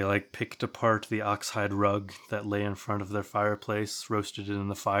 They picked apart the oxhide rug that lay in front of their fireplace, roasted it in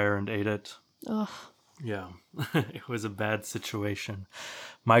the fire, and ate it. Ugh. Yeah, it was a bad situation.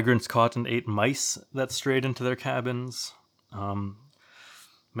 Migrants caught and ate mice that strayed into their cabins.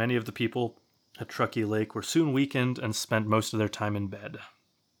 Many of the people at Truckee Lake were soon weakened and spent most of their time in bed.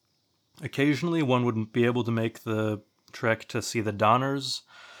 Occasionally, one would be able to make the trek to see the Donners.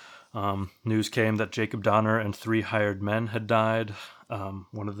 News came that Jacob Donner and 3 hired men had died.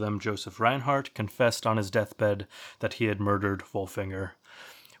 One of them, Joseph Reinhardt, confessed on his deathbed that he had murdered Wolfinger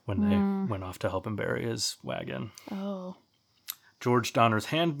when they went off to help him bury his wagon. Oh. George Donner's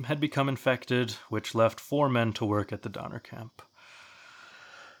hand had become infected, which left 4 men to work at the Donner camp.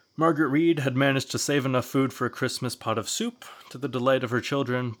 Margaret Reed had managed to save enough food for a Christmas pot of soup, to the delight of her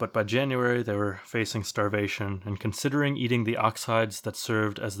children, but by January they were facing starvation and considering eating the oxhides that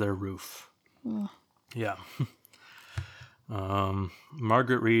served as their roof. Ugh. Yeah.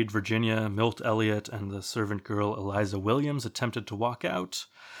 Margaret Reed, Virginia, Milt Elliott, and the servant girl Eliza Williams attempted to walk out.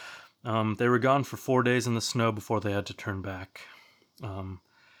 They were gone for 4 days in the snow before they had to turn back.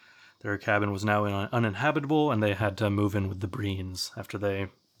 Their cabin was now uninhabitable, and they had to move in with the Breens after they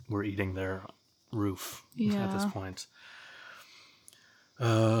were eating their roof at this point.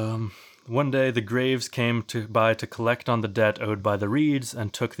 One day, the Graves came by to collect on the debt owed by the Reeds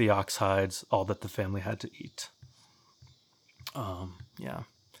and took the oxhides, all that the family had to eat. Yeah.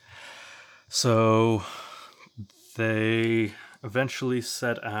 So they eventually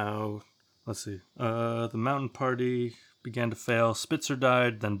set out. Let's see. The mountain party began to fail. Spitzer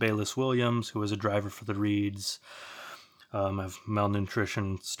died, then Bayless Williams, who was a driver for the Reeds, of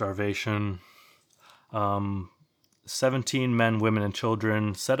malnutrition, starvation. 17 men, women, and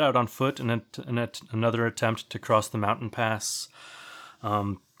children set out on foot in another attempt to cross the mountain pass.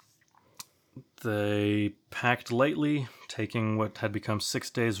 They packed lightly, taking what had become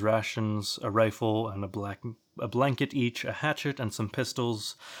 6 days' rations, a rifle, and a blanket each, a hatchet, and some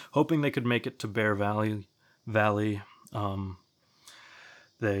pistols, hoping they could make it to Bear Valley. They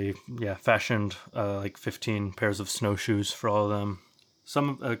fashioned 15 pairs of snowshoes for all of them.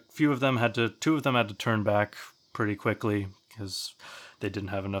 Two of them had to turn back pretty quickly because they didn't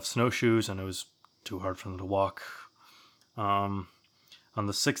have enough snowshoes and it was too hard for them to walk. On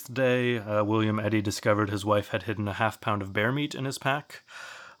the 6th day, William Eddy discovered his wife had hidden a half pound of bear meat in his pack,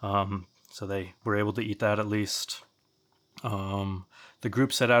 so they were able to eat that at least. The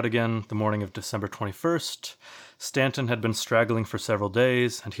group set out again the morning of December 21st. Stanton had been straggling for several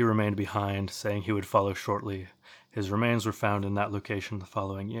days, and he remained behind, saying he would follow shortly. His remains were found in that location the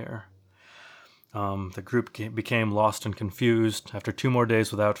following year. The group became lost and confused. After 2 more days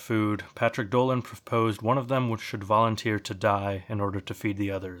without food, Patrick Dolan proposed one of them should volunteer to die in order to feed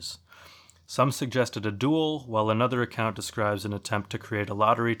the others. Some suggested a duel, while another account describes an attempt to create a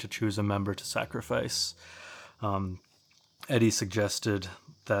lottery to choose a member to sacrifice. Eddy suggested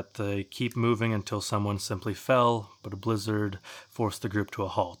that they keep moving until someone simply fell, but a blizzard forced the group to a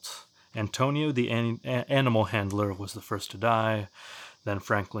halt. Antonio, the animal handler, was the first to die. Then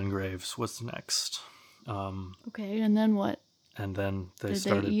Franklin Graves was the next. Okay, and then what? And then Did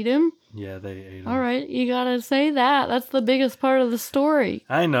they eat him? Yeah, they ate him. All right, you gotta say that. That's the biggest part of the story.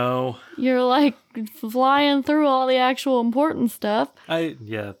 I know. You're flying through all the actual important stuff.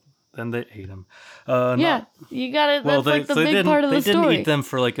 Then they ate him. You gotta. Well, that's the big part of the story. They didn't eat them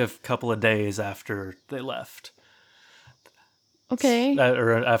for a couple of days after they left. Okay.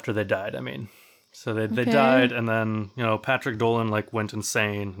 Or after they died, I mean. So they died, and then, Patrick Dolan, went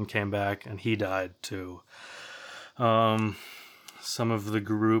insane and came back, and he died, too. Some of the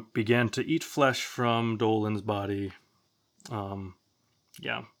group began to eat flesh from Dolan's body.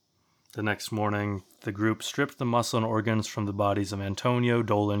 Yeah. The next morning, the group stripped the muscle and organs from the bodies of Antonio,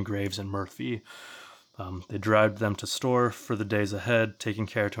 Dolan, Graves, and Murphy. They dragged them to store for the days ahead, taking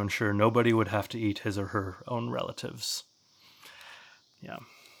care to ensure nobody would have to eat his or her own relatives. Yeah.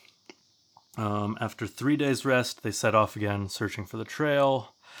 After 3 days' rest, they set off again, searching for the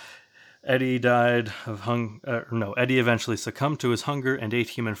trail. Eddie died of Eddie eventually succumbed to his hunger and ate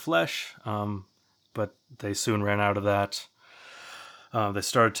human flesh, but they soon ran out of that. They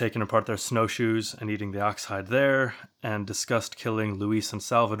started taking apart their snowshoes and eating the ox hide there, and discussed killing Luis and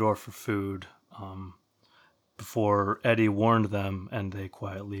Salvador for food, before Eddie warned them, and they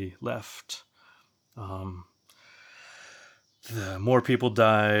quietly left. More people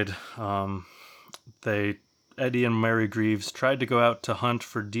died. Eddie and Mary Greaves tried to go out to hunt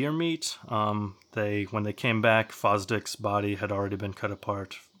for deer meat. When they came back, Fosdick's body had already been cut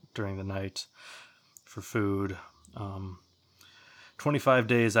apart during the night for food. 25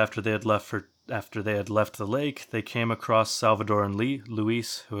 days after they had left the lake, they came across Salvador and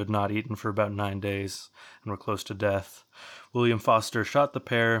Luis, who had not eaten for about 9 days and were close to death. William Foster shot the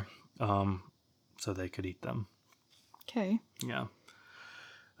pair so they could eat them. Okay. Yeah.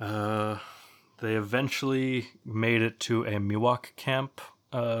 They eventually made it to a Miwok camp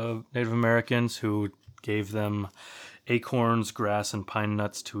of Native Americans who gave them acorns, grass, and pine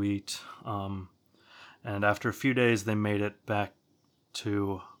nuts to eat. And after a few days, they made it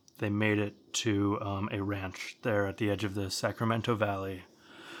to a ranch there at the edge of the Sacramento Valley,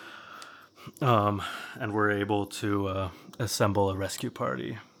 and were able to assemble a rescue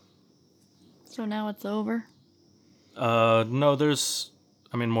party. So now it's over? No, there's,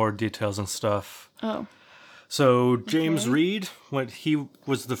 more details and stuff. Oh. So James Reed, he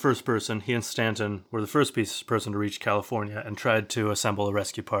was the first person, he and Stanton were the first person to reach California and tried to assemble a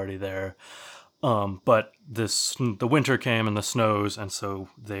rescue party there. But the winter came and the snows, and so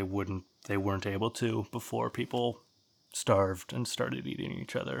they weren't able to before people starved and started eating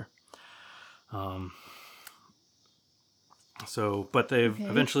each other. But they've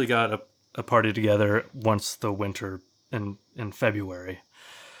eventually got a party together once the winter in February.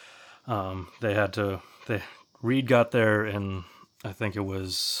 Reed got there in, I think it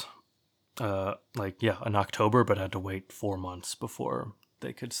was, in October, but had to wait 4 months before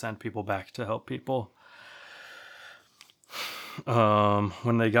they could send people back to help people.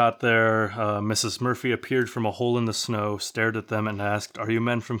 When they got there, Mrs. Murphy appeared from a hole in the snow, stared at them, and asked, "Are you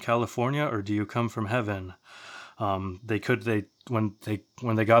men from California, or do you come from heaven?" When they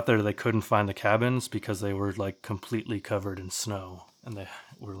got there, they couldn't find the cabins because they were completely covered in snow, and they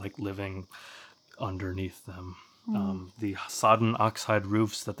were living underneath them. The sodden oxhide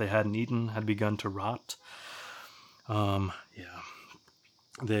roofs that they hadn't eaten had begun to rot.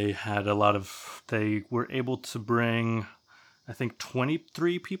 They were able to bring, I think,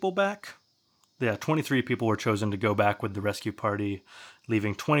 23 people back. Yeah, 23 people were chosen to go back with the rescue party,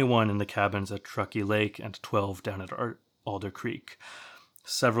 leaving 21 in the cabins at Truckee Lake and 12 down at Alder Creek.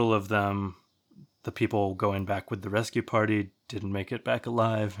 Several of them, the people going back with the rescue party, didn't make it back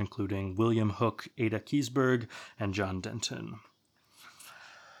alive, including William Hook, Ada Keysburg, and John Denton.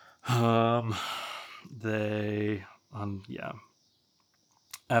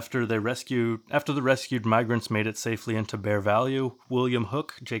 After the rescued migrants made it safely into Bear Valley, William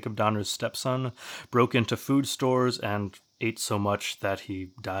Hook, Jacob Donner's stepson, broke into food stores and ate so much that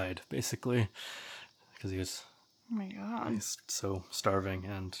he died, basically, because he was so starving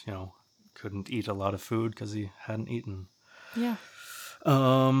and, couldn't eat a lot of food because he hadn't eaten. Yeah.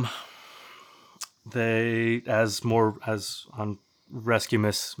 As on rescue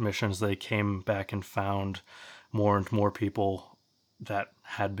missions, they came back and found more and more people that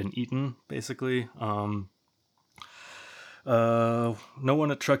had been eaten, basically. No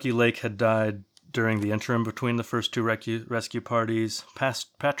one at Truckee Lake had died during the interim between the first two rescue parties.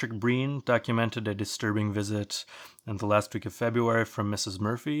 Patrick Breen documented a disturbing visit in the last week of February from Mrs.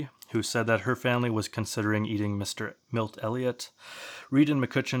 Murphy, who said that her family was considering eating Mr. Milt Elliott. Reed and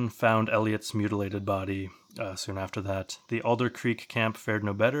McCutcheon found Elliott's mutilated body soon after that. The Alder Creek camp fared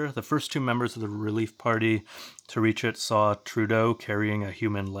no better. The first two members of the relief party to reach it saw Trudeau carrying a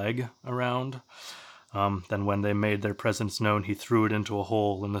human leg around. Then when they made their presence known, he threw it into a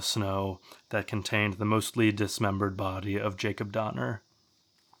hole in the snow that contained the mostly dismembered body of Jacob Donner.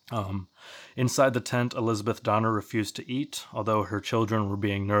 Inside the tent, Elizabeth Donner refused to eat, although her children were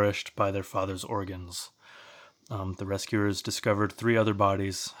being nourished by their father's organs. The rescuers discovered 3 other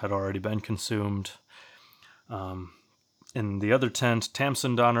bodies had already been consumed. In the other tent,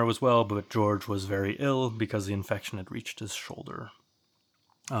 Tamsin Donner was well, but George was very ill because the infection had reached his shoulder.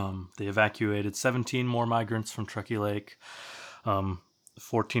 They evacuated 17 more migrants from Truckee Lake,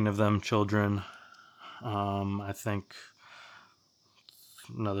 14 of them children. I think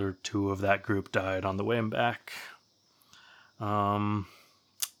another 2 of that group died on the way back.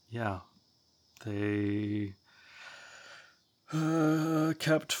 They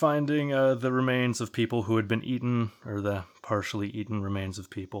kept finding the remains of people who had been eaten, or the partially eaten remains of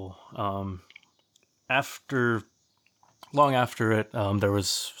people. Long after it, there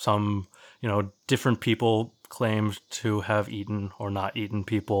was some, different people claimed to have eaten or not eaten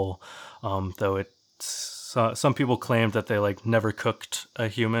people, though some people claimed that they never cooked a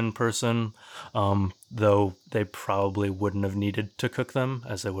human person, though they probably wouldn't have needed to cook them,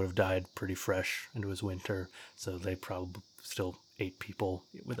 as they would have died pretty fresh, and it was winter, so they probably still ate people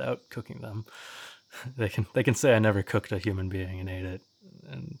without cooking them. They can say I never cooked a human being and ate it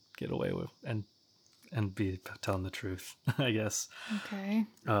and get away with and be telling the truth, I guess. Okay.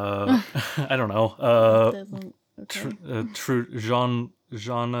 I don't know.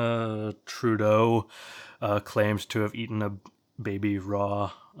 Jean Trudeau claimed to have eaten a baby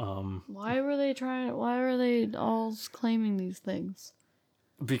raw. Why were they all claiming these things?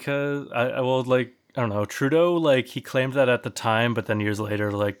 Because I don't know. Trudeau, he claimed that at the time, but then years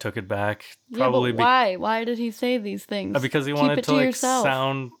later, took it back. Probably. But why? Why did he say these things? Because he wanted to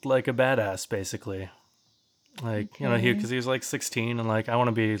sound like a badass, basically. Because he was 16, and I want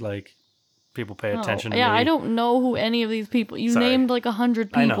to be people pay attention to me. Yeah, I don't know who any of these people. You named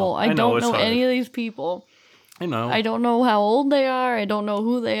 100 people. I don't know any of these people. I know. I don't know how old they are. I don't know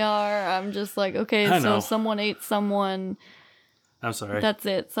who they are. I'm just okay, so someone ate someone. I'm sorry. That's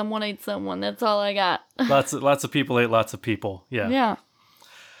it. Someone ate someone. That's all I got. lots of people ate lots of people. Yeah. Yeah.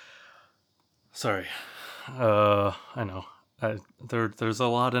 Sorry. I know. There's a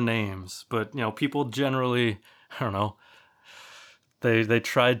lot of names, but people generally, I don't know. They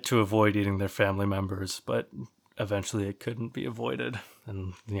tried to avoid eating their family members, but eventually it couldn't be avoided.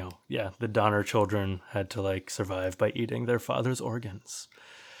 And the Donner children had to survive by eating their father's organs.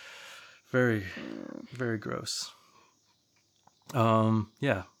 Very, very gross. So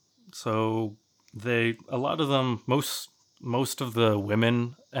a lot of them, most of the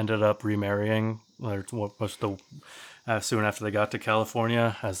women ended up remarrying, soon after they got to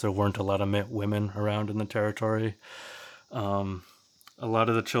California, as there weren't a lot of women around in the territory. A lot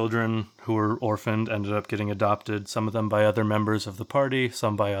of the children who were orphaned ended up getting adopted, some of them by other members of the party,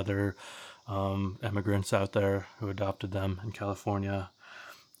 some by other immigrants out there who adopted them in California.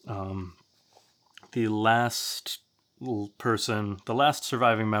 The last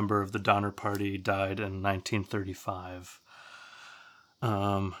surviving member of the Donner Party died in 1935.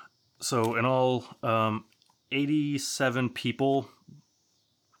 So in all, 87 people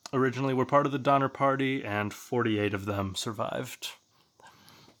originally were part of the Donner Party, and 48 of them survived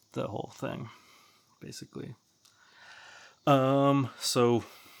the whole thing, basically. So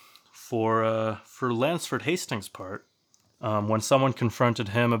for Lansford Hastings' part, when someone confronted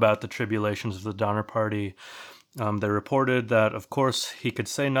him about the tribulations of the Donner Party, they reported that, of course, he could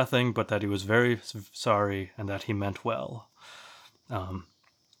say nothing, but that he was very sorry and that he meant well.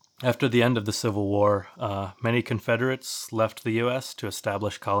 After the end of the Civil War, many Confederates left the U.S. to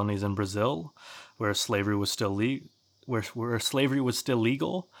establish colonies in Brazil, where slavery was still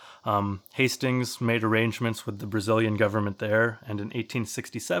legal. Hastings made arrangements with the Brazilian government there, and in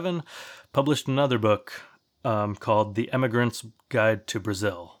 1867 published another book called The Emigrant's Guide to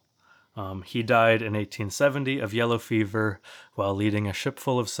Brazil. He died in 1870 of yellow fever while leading a ship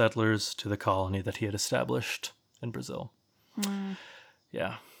full of settlers to the colony that he had established in Brazil.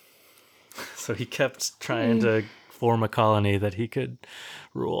 Yeah. So he kept trying to form a colony that he could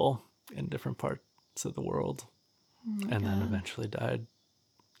rule in different parts of the world, and then eventually died.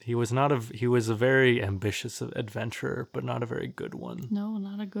 He was a very ambitious adventurer, but not a very good one. No,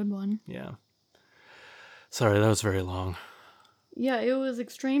 not a good one. Yeah. Sorry, that was very long. Yeah, it was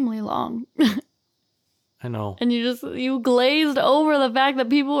extremely long. I know. And you glazed over the fact that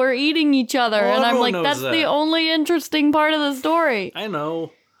people were eating each other, and I'm like, that's the only interesting part of the story. I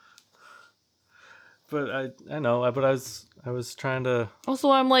know. But I know, but I was trying to...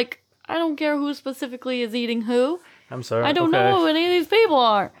 Also, I'm like, I don't care who specifically is eating who. I'm sorry. I don't know who any of these people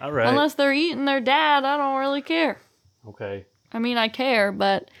are. All right. Unless they're eating their dad, I don't really care. Okay. I mean, I care,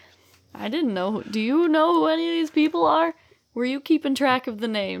 but I didn't know. Do you know who any of these people are? Were you keeping track of the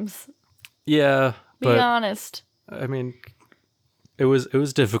names? Yeah, Be honest. I mean, it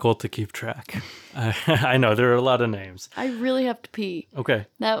was difficult to keep track. I know there are a lot of names. I really have to pee. Okay.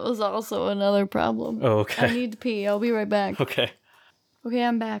 That was also another problem. Oh, okay. I need to pee. I'll be right back. Okay. Okay,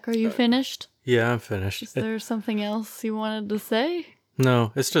 I'm back. Are you finished? Yeah, I'm finished. Is there something else you wanted to say?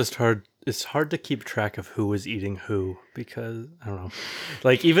 No, it's just hard. It's hard to keep track of who was eating who because I don't know.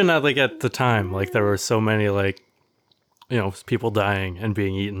 Like even at the time, like there were so many people dying and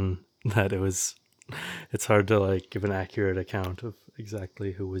being eaten that it's hard to give an accurate account of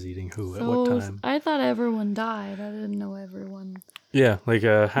exactly who was eating who at what time. I thought everyone died. I didn't know everyone. Yeah,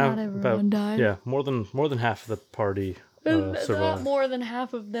 not everyone died. Yeah, more than half of the party survived. Not more than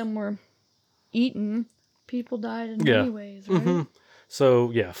half of them were eaten. People died in many ways, right? Mm-hmm.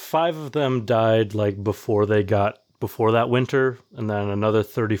 So yeah, 5 of them died before that winter, and then another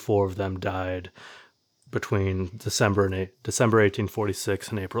 34 of them died between December 1846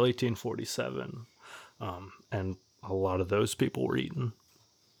 and April 1847, and a lot of those people were eaten.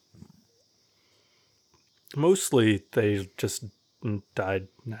 Mostly, they just died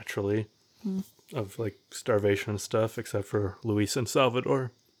naturally of starvation and stuff, except for Luis and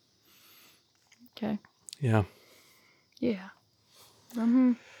Salvador. Okay. Yeah. Yeah.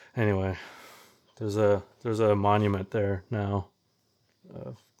 Anyway, there's a monument there now,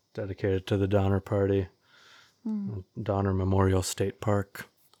 dedicated to the Donner Party, Donner Memorial State Park.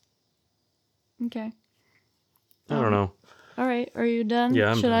 Okay. I don't know. All right, are you done?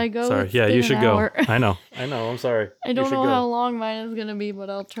 Yeah, Should I go? Sorry. Yeah, you should go. I know. I'm sorry. I don't know how long mine is gonna be, but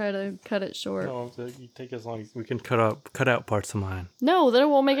I'll try to cut it short. No, you take as long as we can cut out parts of mine. No, that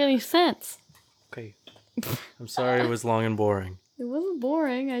won't make any sense. Okay. I'm sorry it was long and boring. It wasn't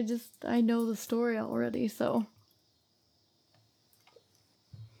boring. I know the story already, so.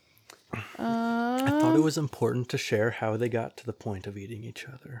 I thought it was important to share how they got to the point of eating each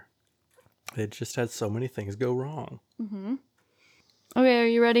other. They just had so many things go wrong. Mm-hmm. Okay, are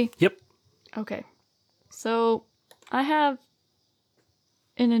you ready? Yep. Okay. So, I have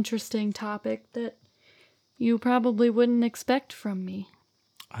an interesting topic that you probably wouldn't expect from me.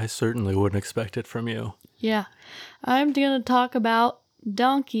 I certainly wouldn't expect it from you. Yeah. I'm going to talk about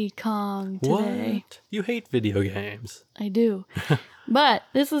Donkey Kong today. What? You hate video games. I do. But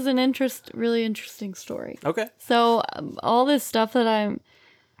this is an really interesting story. Okay. So all this stuff that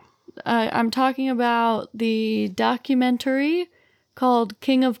I'm talking about the documentary called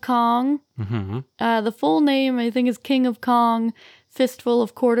King of Kong. Mm-hmm. The full name, I think, is King of Kong, Fistful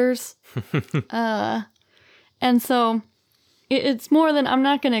of Quarters. And so it's more than... I'm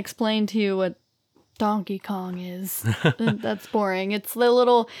not going to explain to you what Donkey Kong is. That's boring. It's the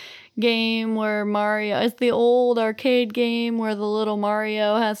little game where Mario... It's the old arcade game where the little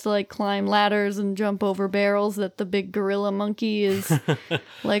Mario has to climb ladders and jump over barrels that the big gorilla monkey is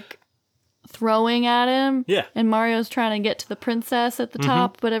throwing at him. Yeah. And Mario's trying to get to the princess at the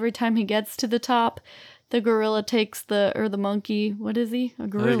top, but every time he gets to the top, the gorilla takes the monkey... What is he? A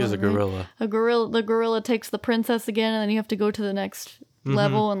gorilla, I think he's a gorilla. Right? The gorilla takes the princess again, and then you have to go to the next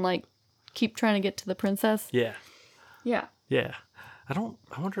level and keep trying to get to the princess. Yeah. Yeah. Yeah. I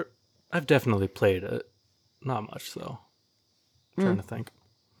wonder... I've definitely played it. Not much, though. I'm trying to think.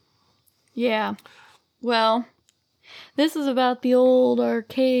 Yeah. Well, this is about the old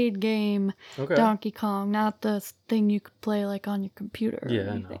arcade game, Donkey Kong, not the thing you could play on your computer or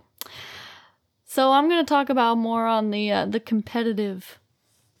anything. I know. So I'm going to talk about more on the competitive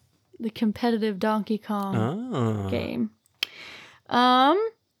Donkey Kong game.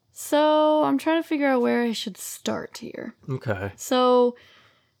 So I'm trying to figure out where I should start here. Okay. So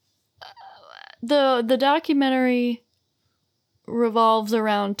the documentary revolves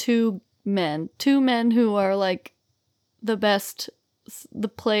around two men who are the best, the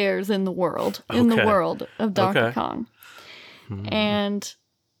players in the world, of Donkey Kong. And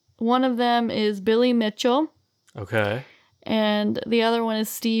one of them is Billy Mitchell. Okay. And the other one is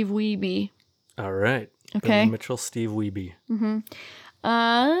Steve Wiebe. All right. Okay. Billy Mitchell, Steve Wiebe. Mm-hmm.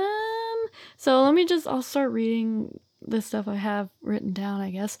 So I'll start reading the stuff I have written down, I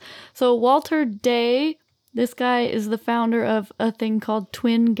guess. So Walter Day, this guy is the founder of a thing called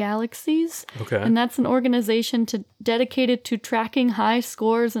Twin Galaxies. Okay. And that's an organization dedicated to tracking high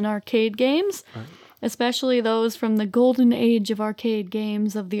scores in arcade games, especially those from the golden age of arcade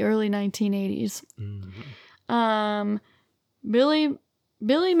games of the early 1980s. Mm-hmm.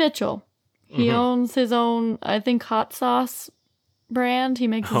 Billy Mitchell, he owns his own, I think, hot sauce brand. He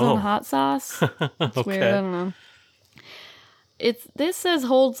makes his own hot sauce. It's weird. I don't know. This says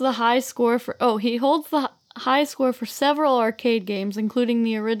holds the high score for... Oh, he holds the high score for several arcade games, including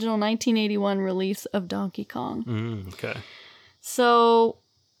the original 1981 release of Donkey Kong. Okay. So...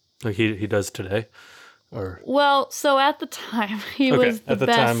 He does today? Or Well, so at the time, he was the at the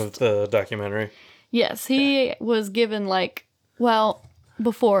best. time of the documentary. Yes, he was given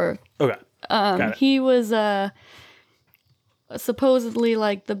before. Okay. Got it. He was supposedly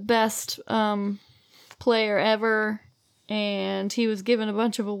like the best player ever, and he was given a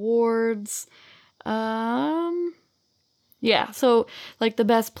bunch of awards. Yeah, so like the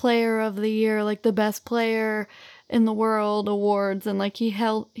best player of the year, like the best player in the world awards, and like he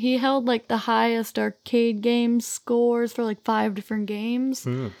held like the highest arcade game scores for like 5 different games.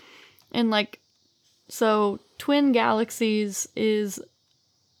 And like, so Twin Galaxies is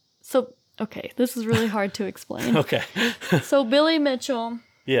so okay, this is really hard to explain. Okay. So Billy Mitchell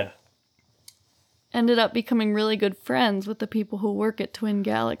Yeah. ended up becoming really good friends with the people who work at Twin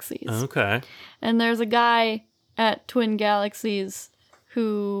Galaxies. Okay. And there's a guy at Twin Galaxies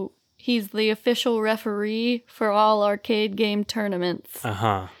who he's the official referee for all arcade game tournaments.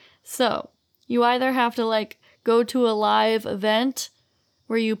 Uh-huh. So you either have to like go to a live event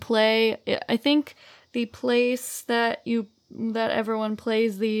where you play. I think the place that everyone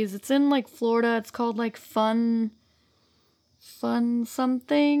plays these, it's in like Florida. It's called like Fun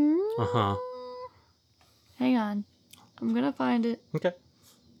something. Uh-huh. Hang on. I'm gonna find it. Okay.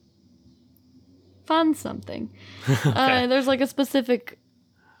 Fun something. Okay. There's like a specific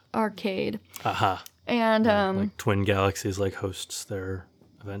arcade. Uh-huh. And like Twin Galaxies like hosts their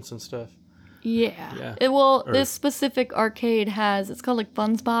events and stuff. yeah. Yeah. This specific arcade it's called like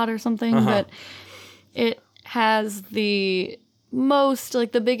Fun Spot or something, but it has the most,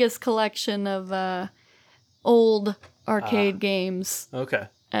 like the biggest collection of old arcade games Okay.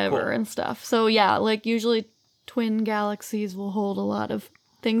 ever Cool. and stuff. So yeah, like usually Twin Galaxies will hold a lot of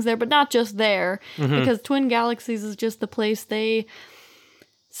things there, but not just there, because Twin Galaxies is just the place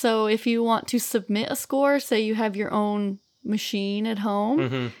so if you want to submit a score, say you have your own machine at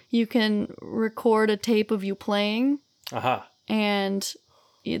home, you can record a tape of you playing. Uh-huh. And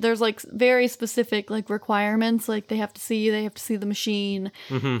there's like very specific like requirements, like they have to see the machine.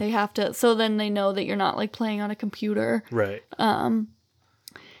 They have to, so then they know that you're not like playing on a computer. Right.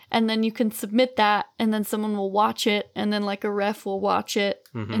 And then you can submit that, and then someone will watch it, and then like a ref will watch it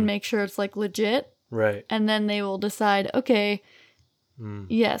and make sure it's like legit. Right. And then they will decide, okay,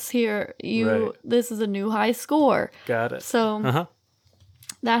 yes, here this is a new high score. Got it. So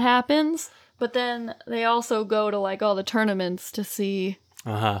that happens, but then they also go to like all the tournaments to see.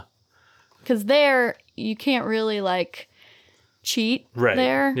 Because there you can't really like cheat. Right.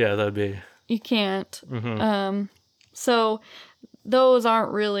 There. Yeah, that'd be. You can't. So those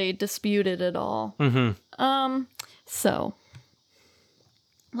aren't really disputed at all. So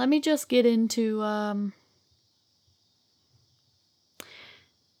let me just get into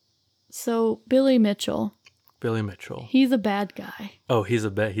so Billy Mitchell. He's a bad guy. Oh, he's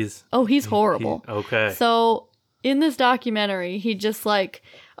horrible. Okay. So in this documentary, he just like,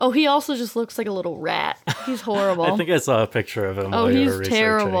 he also just looks like a little rat. He's horrible. I think I saw a picture of him. Oh, he's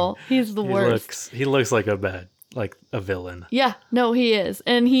terrible. He's the worst. He looks like a villain. Yeah, no, he is.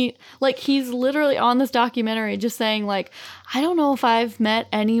 And he's literally on this documentary just saying like, I don't know if I've met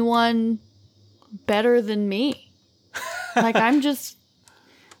anyone better than me. Like, I'm just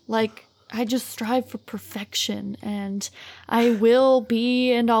like, I just strive for perfection, and I will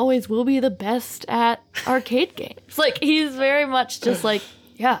be and always will be the best at arcade games. Like, he's very much just like,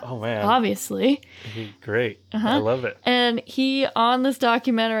 yeah, oh man, obviously. Great. I love it. And he, on this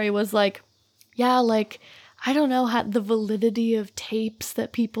documentary, was like, yeah, like, I don't know how the validity of tapes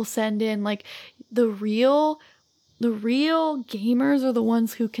that people send in. Like, the real gamers are the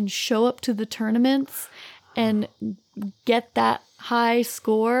ones who can show up to the tournaments and get that high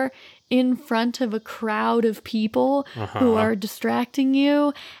score in front of a crowd of people who are distracting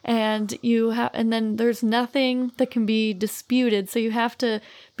you, and and then there's nothing that can be disputed, so you have to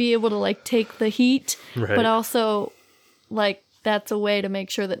be able to like take the heat, but also like that's a way to make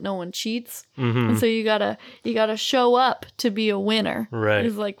sure that no one cheats. And so you gotta show up to be a winner. Right.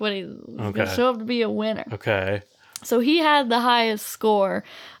 He's like, he's gonna show up to be a winner. Okay. So he had the highest score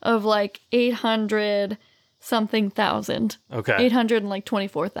of like 800 something thousand. Okay.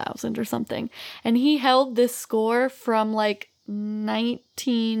 824,000 or something. And he held this score from like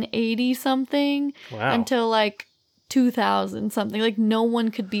 1980 something until like 2000 something. Like no one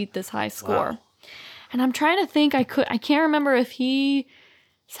could beat this high score. Wow. And I'm trying to think, I can't remember if he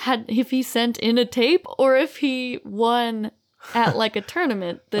sent in a tape or if he won at like a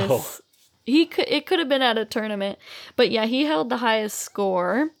tournament. It could have been at a tournament, but yeah, he held the highest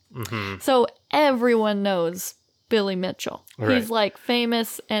score. So everyone knows Billy Mitchell. Right. He's like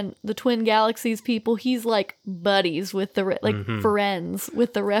famous, and the Twin Galaxies people, he's like buddies with the friends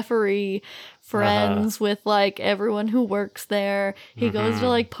with the referee, friends with like everyone who works there. He goes to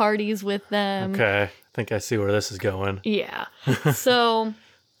like parties with them. Okay, I think I see where this is going. Yeah. So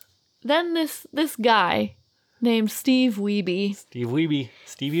then this guy named Steve Wiebe.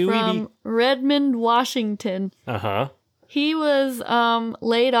 Stevie from Redmond, Washington. He was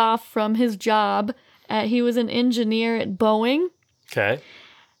laid off from his job. He was an engineer at Boeing. Okay.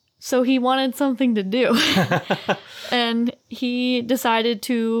 So he wanted something to do. And he decided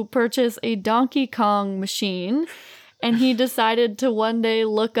to purchase a Donkey Kong machine. And he decided to one day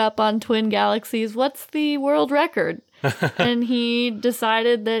look up on Twin Galaxies, what's the world record? And he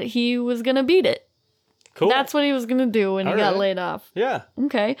decided that he was going to beat it. Cool. That's what he was going to do when he got laid off. Yeah.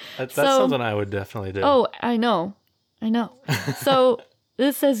 Okay. That's something I would definitely do. Oh, I know. So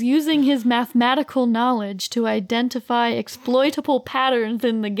this says using his mathematical knowledge to identify exploitable patterns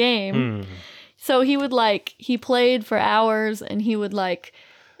in the game. So he would he played for hours and he would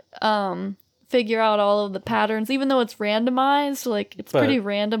figure out all of the patterns, even though it's randomized, it's pretty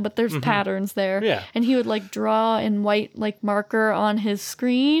random, but there's patterns there. Yeah. And he would draw in white marker on his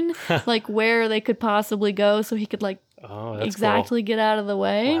screen, where they could possibly go so he could exactly get out of the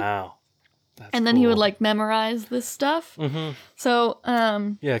way. Wow. And then he would memorize this stuff. So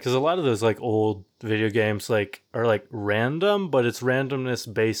yeah, because a lot of those old video games are random, but it's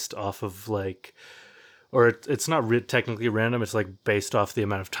randomness based off of or it's not technically random. It's based off the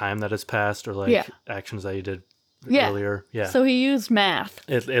amount of time that has passed or actions that you did earlier. Yeah. So he used math.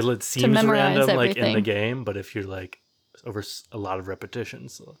 It seems random in the game, but if you're over a lot of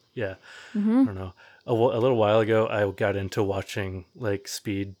repetitions, yeah. I don't know. A little while ago, I got into watching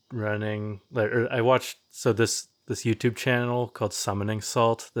speed running. I watched this YouTube channel called Summoning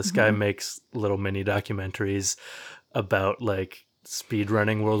Salt. This guy makes little mini documentaries about speed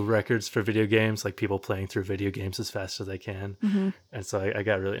running world records for video games, people playing through video games as fast as they can. And so I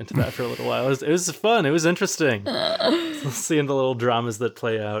got really into that for a little while. It was fun. It was interesting seeing the little dramas that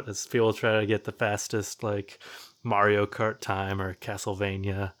play out as people try to get the fastest Mario Kart time or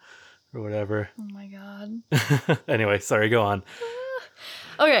Castlevania or whatever. Oh my god. Anyway, sorry, go on.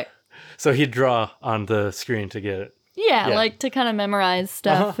 Okay. So he'd draw on the screen to get it. Yeah, to kind of memorize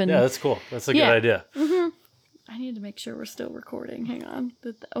stuff. And yeah, that's cool. That's a good idea. I need to make sure we're still recording. Hang on.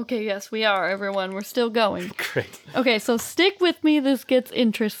 Okay, yes, we are, everyone. We're still going. Great. Okay, so stick with me. This gets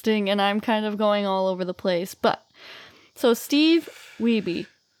interesting, and I'm kind of going all over the place. But, so Steve Wiebe,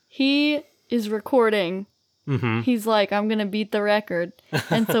 he is recording. He's I'm going to beat the record.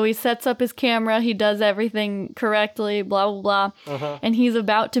 And so he sets up his camera. He does everything correctly, blah, blah, blah. And he's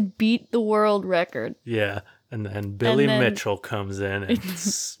about to beat the world record. Yeah. And then Billy Mitchell comes in and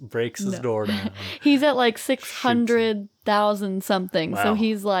breaks his door down. He's at 600,000 something. Wow. So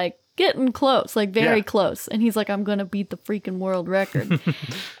he's getting close, very close. And he's I'm going to beat the freaking world record.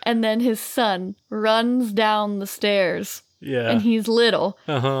 And then his son runs down the stairs. Yeah. And he's little.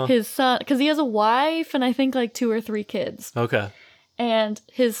 His son, because he has a wife and I think 2 or 3 kids. Okay. And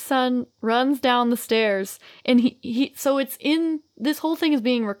his son runs down the stairs, and he so it's in, this whole thing is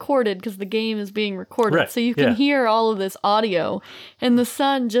being recorded because the game is being recorded. Right. So you can hear all of this audio, and the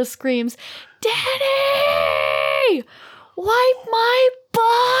son just screams, "Daddy! Wipe my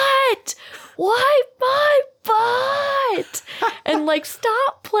butt! Wipe my butt!" And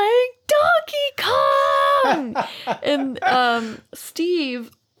stop playing Donkey Kong! And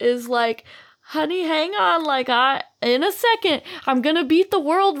Steve is "Honey, hang on, in a second, I'm gonna beat the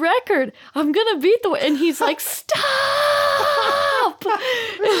world record. I'm gonna beat and he's "Stop!" What?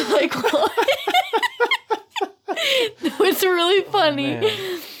 It's really funny.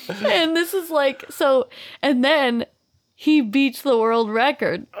 Oh, and this is so, and then he beats the world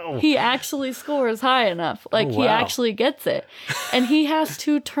record. Oh. He actually scores high enough. He actually gets it. And he has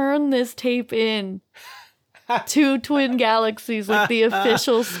to turn this tape in to Twin Galaxies, the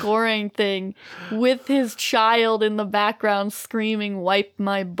official scoring thing, with his child in the background screaming, "Wipe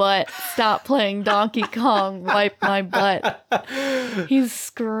my butt, stop playing Donkey Kong, wipe my butt." He's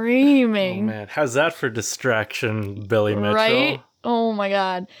screaming. Oh man, how's that for distraction, Billy Mitchell? Right? Oh my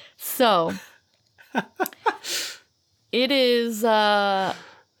god. So it is so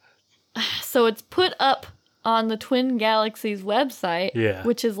it's put up on the Twin Galaxies website,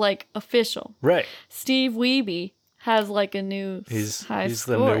 which is official. Right. Steve Wiebe has a new high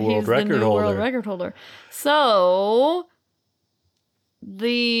score. The new world record holder. World record holder. So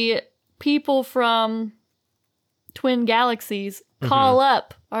the people from Twin Galaxies call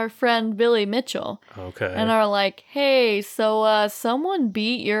up our friend Billy Mitchell. Okay. And are "Hey, so someone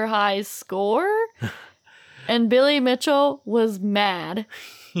beat your high score?" And Billy Mitchell was mad.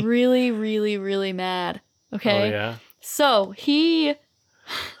 Really, really, really mad. Okay? Oh, yeah? So he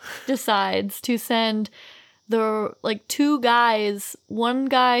decides to send the like two guys, one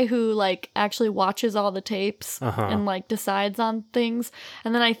guy who like actually watches all the tapes and like decides on things,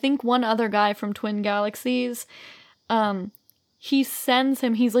 and then I think one other guy from Twin Galaxies. He sends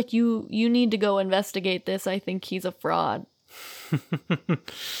him, he's like, you need to go investigate this. I think he's a fraud.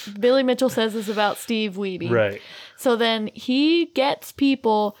 Billy Mitchell says this about Steve Wiebe. Right. So then he gets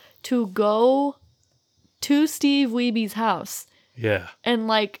people to go to Steve Wiebe's house. Yeah. And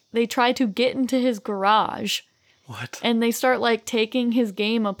like they try to get into his garage. What? And they start like taking his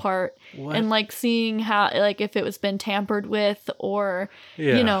game apart. What? And like seeing how, like, if it was been tampered with or,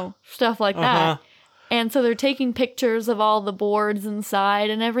 you know, stuff like that. And so they're taking pictures of all the boards inside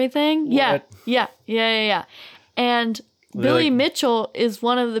and everything. What? Yeah. And Billy Mitchell is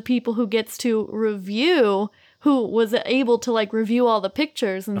one of the people who gets to review, who was able to like review all the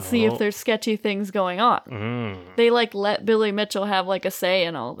pictures and see if there's sketchy things going on. They like let Billy Mitchell have like a say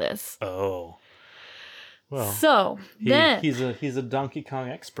in all this. Oh. Well. So then he's a Donkey Kong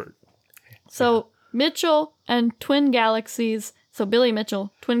expert. So Mitchell and Twin Galaxies, so Billy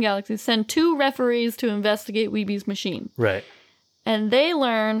Mitchell, Twin Galaxies, send 2 referees to investigate Wiebe's machine. Right. And they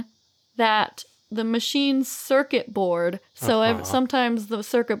learn that the machine's circuit board, so sometimes the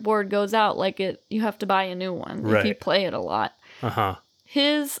circuit board goes out, like you have to buy a new one if you play it a lot.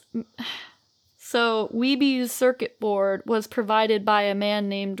 So Wiebe's circuit board was provided by a man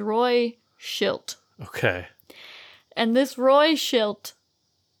named Roy Schilt. Okay. And this Roy Schilt,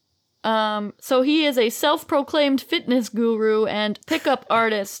 so he is a self-proclaimed fitness guru and pickup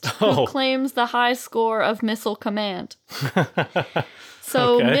artist who claims the high score of Missile Command.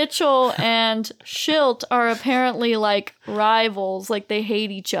 So Mitchell and Schilt are apparently like rivals, like they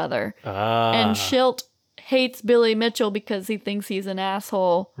hate each other. And Schilt hates Billy Mitchell because he thinks he's an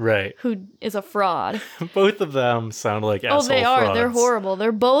asshole. Right. Who is a fraud. Both of them sound like asshole they are. frauds. They're horrible.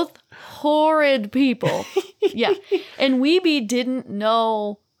 They're both horrid people. Yeah. And Wiebe didn't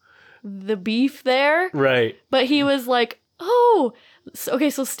know the beef there. Right. But he was like, oh, so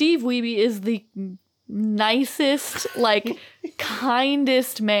Steve Wiebe is the nicest, like,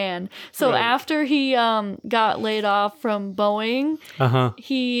 kindest man. So after he got laid off from Boeing,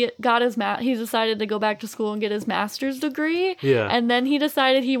 he got his he decided to go back to school and get his master's degree. Yeah. And then he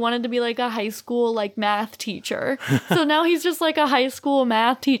decided he wanted to be like a high school like math teacher. So now he's just like a high school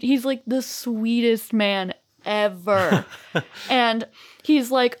math teacher. He's like the sweetest man ever. And he's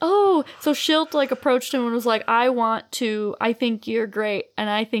like, oh, so Schilt like approached him and was like, I think you're great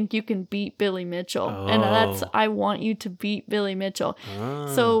and I think you can beat Billy Mitchell. And I want you to beat Billy Mitchell.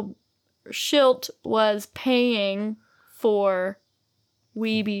 So Schilt was paying for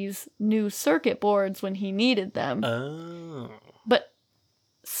Wiebe's new circuit boards when he needed them. But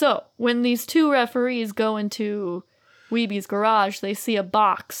so when these 2 referees go into Wiebe's garage, they see a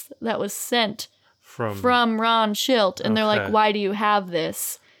box that was sent from Ron Schilt, and they're like, why do you have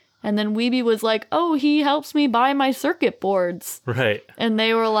this? And then Wiebe was like, oh, he helps me buy my circuit boards. Right. And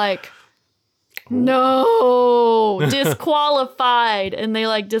they were like, no, disqualified. And they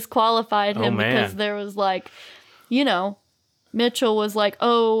like disqualified him because there was like, you know, Mitchell was like,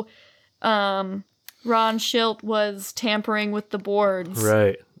 oh, Ron Schilt was tampering with the boards.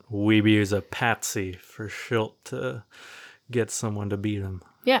 Right. Wiebe is a patsy for Schilt to get someone to beat him.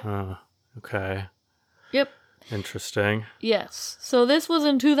 Yeah. Okay. Yep. Interesting. Yes. So this was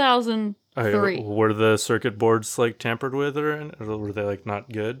in 2003. Were the circuit boards like tampered with or were they like not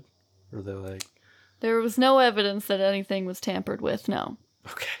good? Or were they like... There was no evidence that anything was tampered with, no.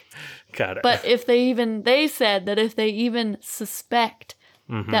 Okay. Got it. But if they said that if they even suspect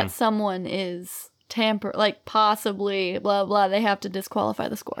that someone is like possibly blah, blah, they have to disqualify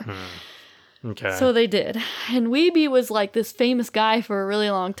the score. Okay. So they did. And Wiebe was like this famous guy for a really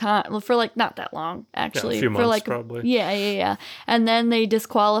long time. Well, for like not that long, actually. Yeah, a few months, like, probably. Yeah. And then they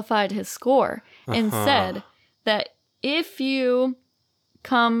disqualified his score and said that if you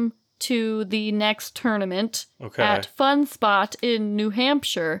come to the next tournament at Fun Spot in New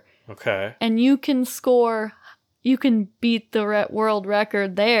Hampshire, and you can beat the world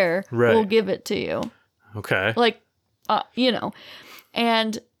record there, we'll give it to you. Okay. Like, you know.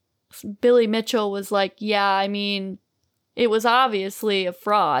 And Billy Mitchell was like, yeah, I mean, it was obviously a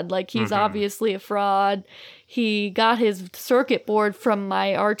fraud. Like, he's obviously a fraud. He got his circuit board from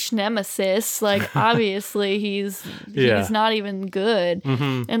my arch nemesis. Like, obviously, he's not even good.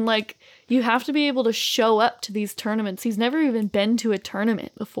 And, like, you have to be able to show up to these tournaments. He's never even been to a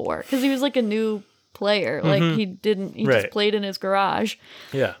tournament before because he was, like, a new player. Like he just played in his garage.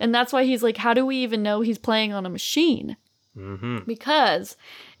 Yeah. And that's why he's like, how do we even know he's playing on a machine? Because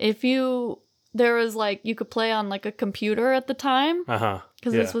there was like, you could play on like a computer at the time.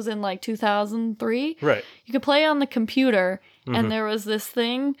 Because this was in like 2003. Right. You could play on the computer and there was this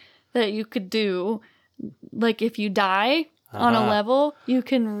thing that you could do. Like if you die on a level, you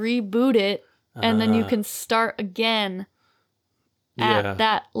can reboot it and then you can start again at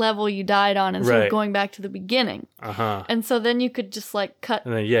that level you died on instead of going back to the beginning. And so then you could just like cut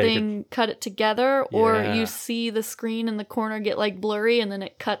it together, or you see the screen in the corner get like blurry and then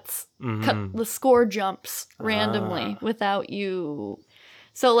it cut the score jumps randomly without you.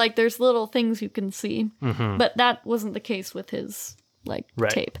 So like there's little things you can see. But that wasn't the case with his like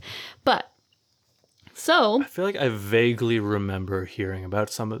tape. But so I feel like I vaguely remember hearing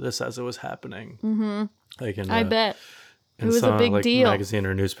about some of this as it was happening. Like I bet. It was a big deal. Magazine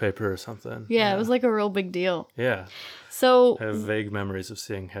or newspaper or something. Yeah, it was like a real big deal. Yeah. So I have vague memories of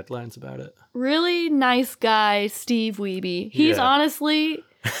seeing headlines about it. Really nice guy, Steve Wiebe. He's honestly,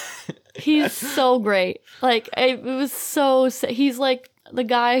 he's so great. Like, it was so, he's like the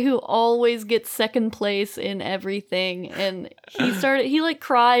guy who always gets second place in everything. And he like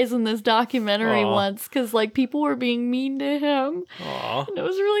cries in this documentary once because like people were being mean to him. And it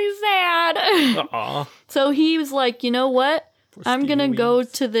was really sad. So he was like, you know what? I'm going to go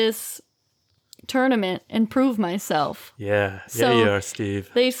to this tournament and prove myself. Yeah. So you are, Steve.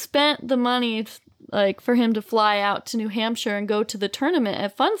 They spent the money like for him to fly out to New Hampshire and go to the tournament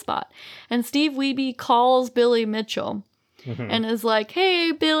at Fun Spot. And Steve Wiebe calls Billy Mitchell. And is like,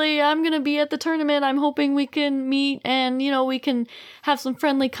 hey, Billy, I'm going to be at the tournament. I'm hoping we can meet and, you know, we can have some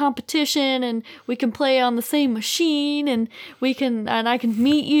friendly competition and we can play on the same machine and I can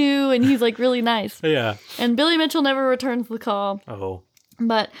meet you. And he's like really nice. Yeah. And Billy Mitchell never returns the call. Oh.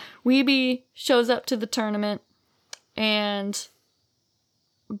 But Wiebe shows up to the tournament and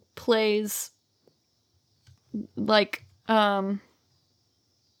plays like, oh,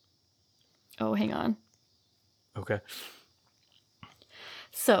 hang on. Okay.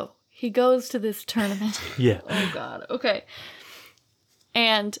 So, he goes to this tournament. Yeah. Oh, God. Okay.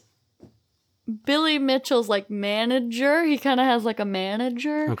 And Billy Mitchell's, like, manager, he kind of has, like, a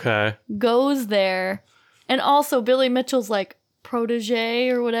manager. Okay. Goes there. And also, Billy Mitchell's, like, protege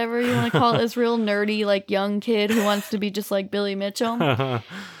or whatever you want to call it. This real nerdy, like, young kid who wants to be just like Billy Mitchell.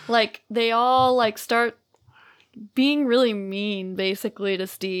 Like, they all, like, start being really mean basically to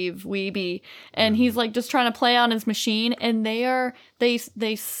Steve Wiebe, and he's like just trying to play on his machine, and they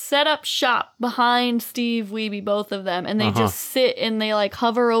set up shop behind Steve Wiebe, both of them, and they just sit and they like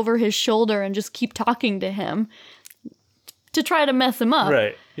hover over his shoulder and just keep talking to him to try to mess him up.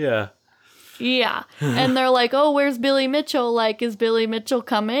 Right. Yeah. Yeah. And they're like, oh, where's Billy Mitchell? Like, is Billy Mitchell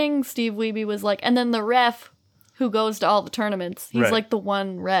coming? Steve Wiebe was like, and then the ref who goes to all the tournaments. He's like the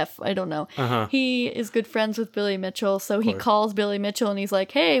one ref. I don't know. He is good friends with Billy Mitchell. So he calls Billy Mitchell and he's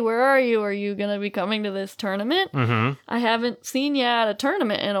like, hey, where are you? Are you going to be coming to this tournament? I haven't seen you at a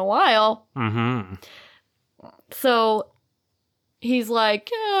tournament in a while. So he's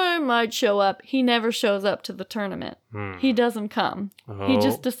like, I might show up. He never shows up to the tournament. He doesn't come. He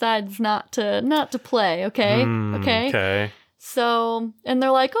just decides not to play. Okay. Okay. So, and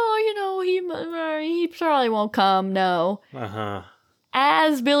they're like, oh, you know, he probably won't come, no.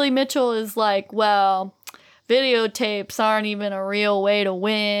 As Billy Mitchell is like, well, videotapes aren't even a real way to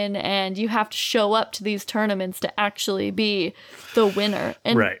win, and you have to show up to these tournaments to actually be the winner.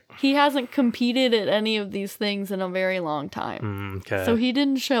 And he hasn't competed at any of these things in a very long time. So he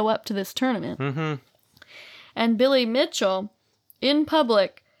didn't show up to this tournament. And Billy Mitchell, in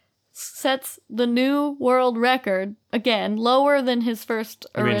public, sets the new world record, again, lower than his first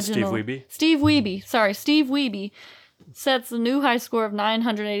original. Steve Wiebe? Steve Wiebe. Sorry, Steve Wiebe sets the new high score of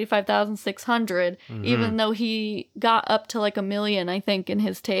 985,600, even though he got up to like 1 million, I think, in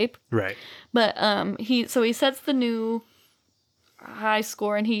his tape. Right. But he sets the new high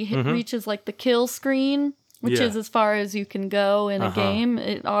score, and he reaches like the kill screen, which is as far as you can go in a game.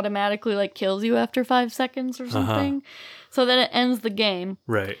 It automatically like kills you after 5 seconds or something. So then it ends the game.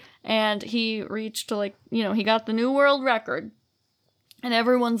 Right. And he reached to like, you know, he got the new world record. And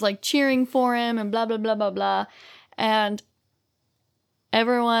everyone's like cheering for him and blah, blah, blah, blah, blah. And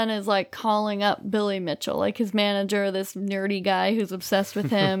everyone is like calling up Billy Mitchell, like his manager, this nerdy guy who's obsessed with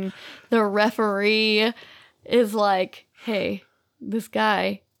him. The referee is like, hey, this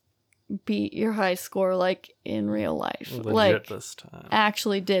guy beat your high score like in real life. Legit like this time.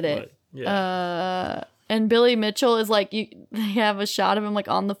 Actually did it. And Billy Mitchell is like, they have a shot of him like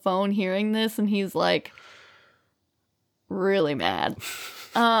on the phone hearing this, and he's like really mad.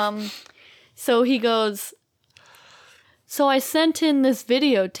 So he goes, so I sent in this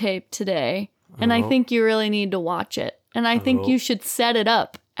videotape today, and I think you really need to watch it. And I think you should set it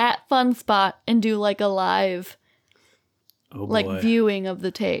up at FunSpot and do like a live viewing of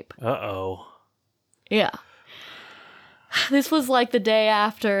the tape. Uh-oh. Yeah. This was like the day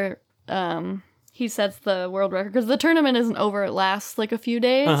after he sets the world record, because the tournament isn't over. It lasts like a few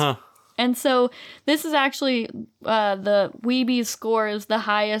days. Uh-huh. And so this is actually the Weeby's score is the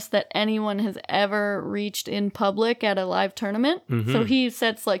highest that anyone has ever reached in public at a live tournament. Mm-hmm. So he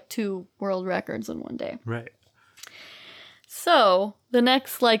sets like 2 world records in one day. Right. So the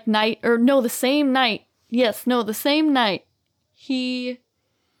next like night, or no, the same night. Yes, no, the same night. He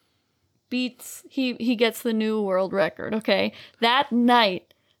gets the new world record. Okay. That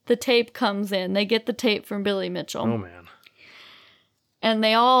night, the tape comes in. They get the tape from Billy Mitchell. Oh man. And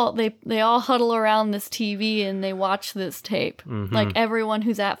they all huddle around this TV and they watch this tape. Mm-hmm. Like everyone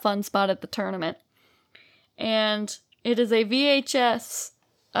who's at FunSpot at the tournament. And it is a VHS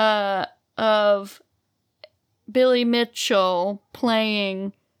of Billy Mitchell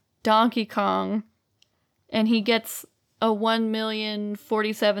playing Donkey Kong, and he gets a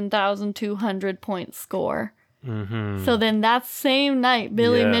 1,047,200 point score. Mm-hmm. So then that same night,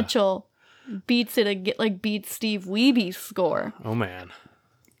 Billy Mitchell beats Steve Weeby's score. Oh man.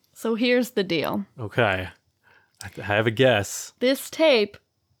 So here's the deal. Okay. I have a guess. This tape,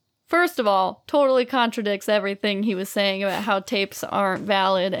 first of all, totally contradicts everything he was saying about how tapes aren't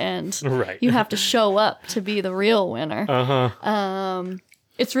valid and you have to show up to be the real winner. Uh-huh.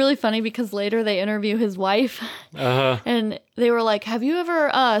 It's really funny because later they interview his wife, and they were like, have you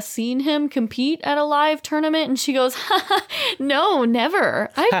ever seen him compete at a live tournament? And she goes, no,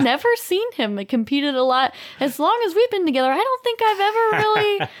 never. I've never seen him compete at a lot. As long as we've been together, I don't think I've ever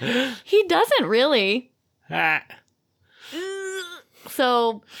really... He doesn't really.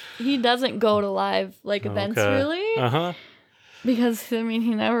 So he doesn't go to live events really. Uh-huh. Because, I mean,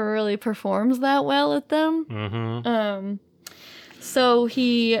 he never really performs that well at them. Mm-hmm. So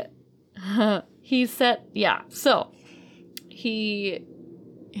he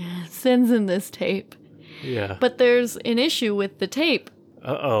sends in this tape. Yeah. But there's an issue with the tape.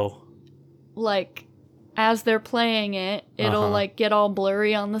 Uh-oh. Like, as they're playing it, it'll get all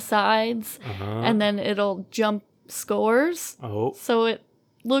blurry on the sides, and then it'll jump scores. Oh. So it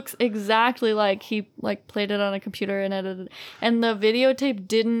looks exactly like he played it on a computer and edited it. And the videotape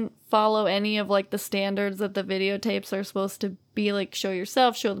didn't follow any of the standards that the videotapes are supposed to be, show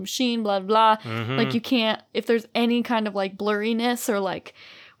yourself, show the machine, blah blah. Mm-hmm. You can't, if there's any kind of blurriness or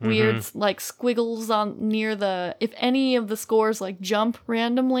weird squiggles on near the, if any of the scores jump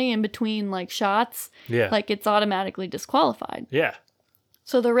randomly in between shots, it's automatically disqualified. Yeah.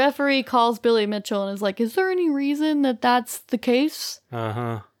 So the referee calls Billy Mitchell and is like, is there any reason that that's the case?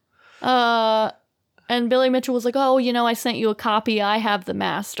 And Billy Mitchell was like, oh, I sent you a copy. I have the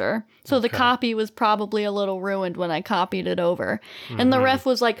master. So the copy was probably a little ruined when I copied it over. Mm-hmm. And the ref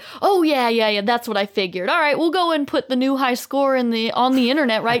was like, oh, yeah, that's what I figured. All right, we'll go and put the new high score on the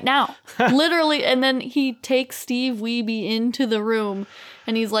internet right now. Literally. And then he takes Steve Wiebe into the room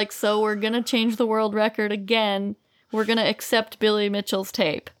and he's like, so we're going to change the world record again. We're going to accept Billy Mitchell's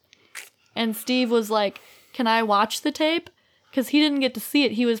tape. And Steve was like, can I watch the tape? Because he didn't get to see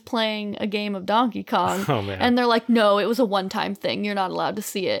it. He was playing a game of Donkey Kong. Oh, man. And they're like, no, it was a one-time thing. You're not allowed to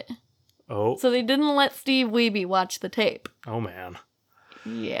see it. Oh. So they didn't let Steve Wiebe watch the tape. Oh, man.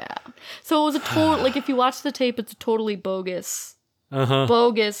 Yeah. So it was a total, if you watch the tape, it's a totally bogus.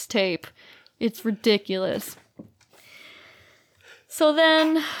 Bogus tape. It's ridiculous. So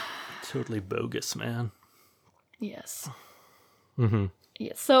then... Totally bogus, man. Yes. Mm-hmm.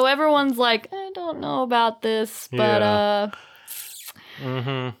 Yeah, so everyone's like, I don't know about this, but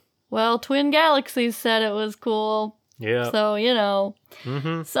well, Twin Galaxies said it was cool. Yeah. So,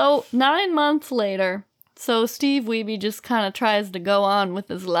 Mm-hmm. So 9 months later, so Steve Wiebe just kind of tries to go on with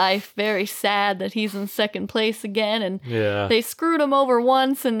his life, very sad that he's in second place again, and they screwed him over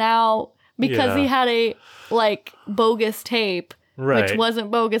once, and now, because he had a, bogus tape, which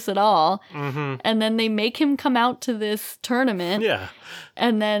wasn't bogus at all. Mm-hmm. And then they make him come out to this tournament. Yeah.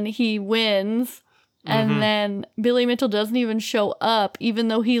 And then he wins. And then Billy Mitchell doesn't even show up, even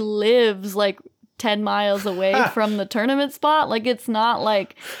though he lives 10 miles away from the tournament spot. It's not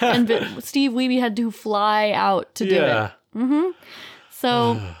and Steve Wiebe had to fly out to do it. Mm-hmm.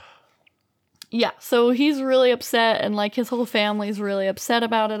 So, so he's really upset, and his whole family's really upset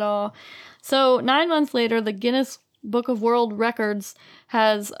about it all. So 9 months later, the Guinness Book of World Records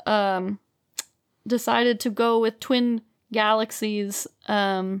has decided to go with Twin Galaxies.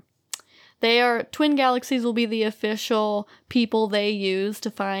 Twin Galaxies will be the official people they use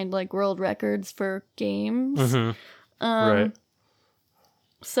to find like world records for games. Mm-hmm. Right.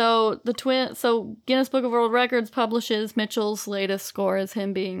 So Guinness Book of World Records publishes Mitchell's latest score as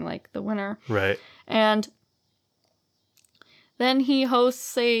him being like the winner. Right. And then he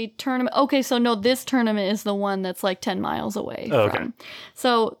hosts a tournament. Okay, so no, this tournament is the one that's like 10 miles away. Okay.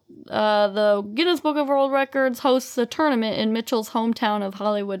 So the Guinness Book of World Records hosts a tournament in Mitchell's hometown of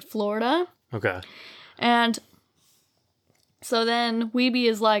Hollywood, Florida. Okay. And so then Wiebe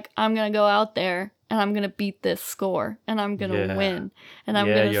is like, I'm going to go out there and I'm going to beat this score and I'm going to win. And I'm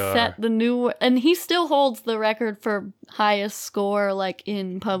going to set the new... And he still holds the record for highest score like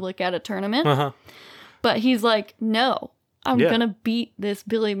in public at a tournament. Uh-huh. But he's like, no. I'm going to beat this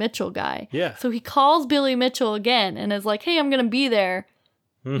Billy Mitchell guy. Yeah. So he calls Billy Mitchell again and is like, hey, I'm going to be there.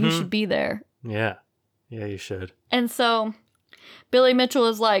 Mm-hmm. You should be there. Yeah. Yeah, you should. And so Billy Mitchell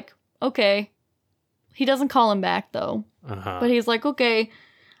is like, okay. He doesn't call him back, though. Uh-huh. But he's like, okay.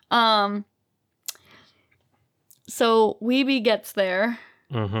 So Wiebe gets there.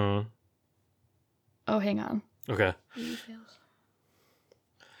 Mm-hmm. Oh, hang on. Okay.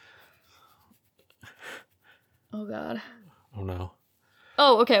 Oh, God. Oh, no.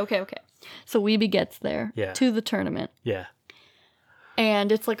 Oh, okay. So Wiebe gets there to the tournament. Yeah.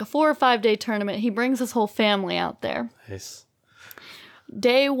 And it's like a 4 or 5 day tournament. He brings his whole family out there. Nice.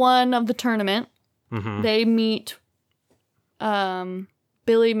 Day 1 of the tournament, they meet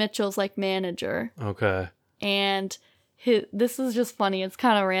Billy Mitchell's like manager. Okay. And this is just funny. It's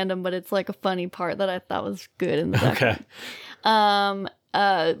kind of random, but it's like a funny part that I thought was good in the document.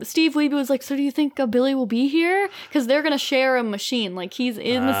 Steve Wiebe was like, so do you think Billy will be here? Because they're going to share a machine. Like he's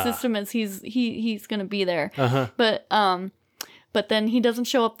in the system as he's going to be there. Uh-huh. But then he doesn't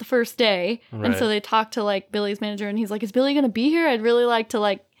show up the first day. Right. And so they talk to like Billy's manager and he's like, is Billy going to be here? I'd really like to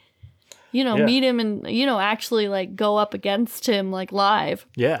like, meet him and, actually like go up against him like live.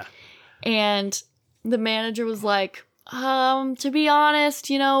 Yeah. And the manager was like, to be honest,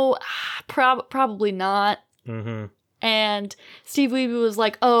 probably not. Mm-hmm. And Steve Wiebe was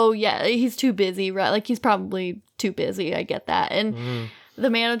like, oh yeah, he's too busy, right? Like he's probably too busy. I get that. And the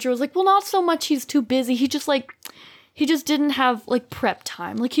manager was like, well, not so much he's too busy. He just didn't have like prep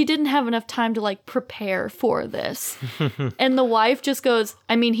time. Like he didn't have enough time to like prepare for this. And the wife just goes,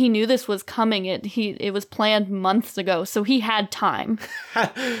 I mean, he knew this was coming. It was planned months ago, so he had time.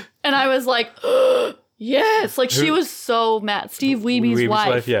 And I was like, yes. Like she was so mad. Steve Wiebe's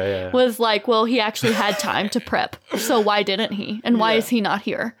wife was like, well, he actually had time to prep. So why didn't he? And why is he not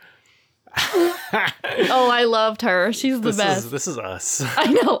here? Oh, I loved her. She's the best. This is us.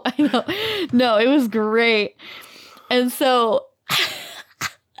 I know. No, it was great. And so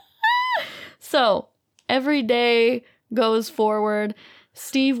every day goes forward.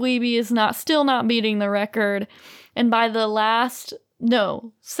 Steve Wiebe is still not beating the record. And by the last day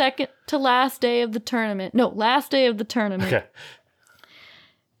of the tournament, okay,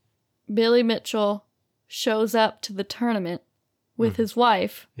 Billy Mitchell shows up to the tournament with his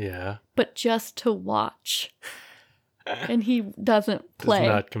wife. Yeah. But just to watch. And he doesn't play. Does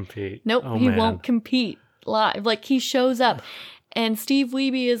not compete. Nope, he won't compete live. Like he shows up and Steve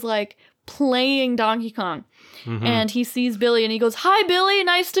Wiebe is like playing Donkey Kong. Mm-hmm. And he sees Billy and he goes, "Hi Billy,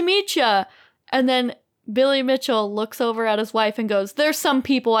 nice to meet ya." And then Billy Mitchell looks over at his wife and goes, "There's some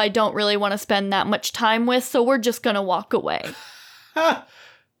people I don't really want to spend that much time with, so we're just gonna walk away."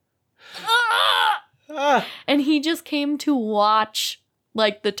 And he just came to watch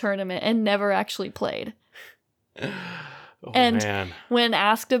like the tournament and never actually played. Oh, and man. When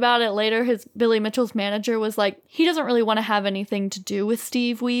asked about it later, Billy Mitchell's manager was like, he doesn't really want to have anything to do with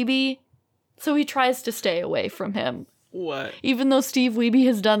Steve Wiebe, so he tries to stay away from him. What? Even though Steve Wiebe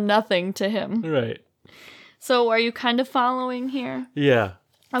has done nothing to him. Right. So are you kind of following here? Yeah.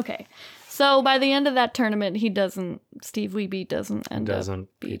 Okay. So by the end of that tournament, Steve Wiebe doesn't end up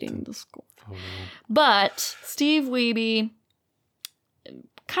beating the score. Oh, no. But Steve Wiebe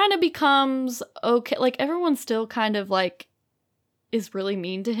kind of becomes okay. Like everyone still kind of like is really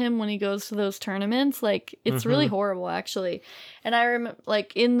mean to him when he goes to those tournaments. Like it's really horrible actually. And I remember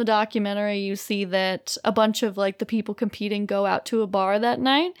like in the documentary you see that a bunch of like the people competing go out to a bar that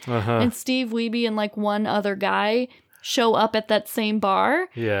night and Steve Wiebe and like one other guy show up at that same bar.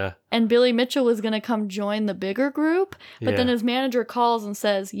 Yeah. And Billy Mitchell was going to come join the bigger group. But then his manager calls and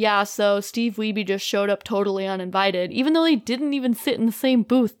says, yeah, so Steve Wiebe just showed up totally uninvited, even though they didn't even sit in the same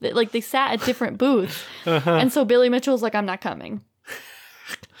booth. Like they sat at different booths. And so Billy Mitchell was like, I'm not coming.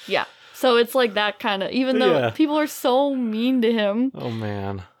 Yeah. So it's like that kind of, even though people are so mean to him. Oh,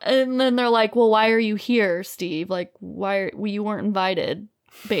 man. And then they're like, well, why are you here, Steve? Like, you weren't invited.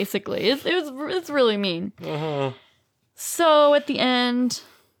 basically. It's really mean. Uh-huh. So at the end,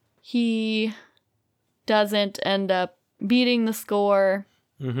 he doesn't end up beating the score.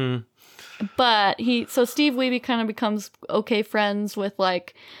 Mm-hmm. But so Steve Wiebe kind of becomes okay friends with,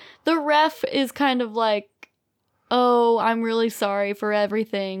 like, the ref is kind of like, oh, I'm really sorry for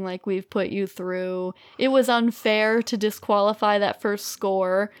everything, like, we've put you through. It was unfair to disqualify that first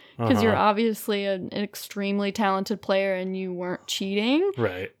score, because you're obviously an extremely talented player and you weren't cheating.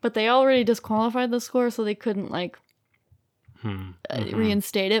 Right. But they already disqualified the score, so they couldn't, like,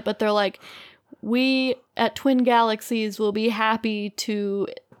 reinstate it. But they're like, we at Twin Galaxies will be happy to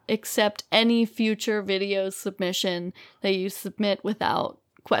accept any future video submission that you submit without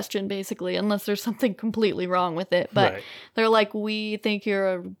question, basically, unless there's something completely wrong with it. But they're like, we think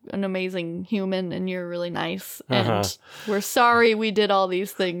you're an amazing human and you're really nice, and we're sorry we did all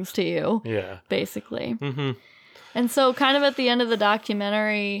these things to you. Yeah. Basically. And so kind of at the end of the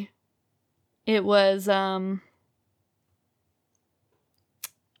documentary, it was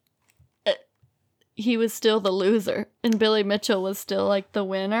he was still the loser and Billy Mitchell was still, like, the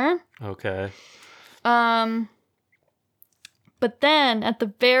winner. Okay. But then at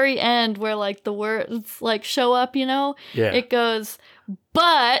the very end, where, like, the words, like, show up, you know? Yeah. It goes,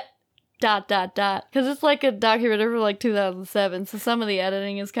 but ... Because it's, like, a documentary from, like, 2007, so some of the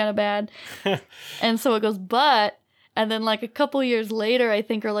editing is kind of bad. And so it goes, but... And then, like, a couple years later, I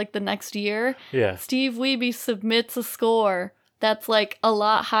think, or, like, the next year, Steve Wiebe submits a score that's, like, a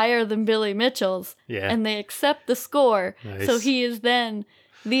lot higher than Billy Mitchell's. Yeah. And they accept the score. Nice. So he is then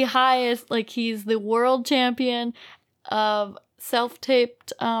the highest, like, he's the world champion of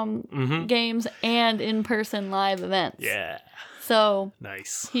self-taped games and in-person live events. Yeah. So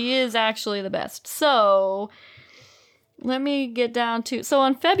nice. He is actually the best. So let me get down to... So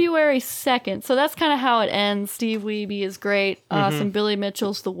on February 2nd, so that's kind of how it ends. Steve Wiebe is great. Awesome. Billy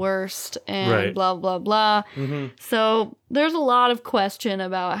Mitchell's the worst. And blah, blah, blah. So there's a lot of question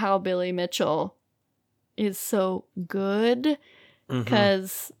about how Billy Mitchell is so good.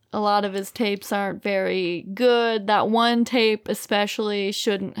 Because a lot of his tapes aren't very good. That one tape especially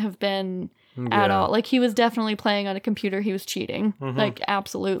shouldn't have been at all. Like, he was definitely playing on a computer. He was cheating. Like,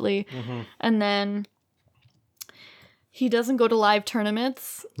 absolutely. And then he doesn't go to live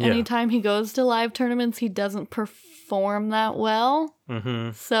tournaments. Anytime he goes to live tournaments, he doesn't perform that well.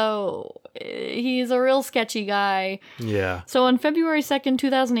 So he's a real sketchy guy. Yeah. So on February 2nd,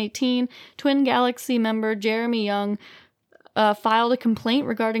 2018, Twin Galaxy member Jeremy Young filed a complaint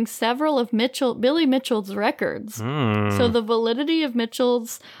regarding several of Billy Mitchell's records. So the validity of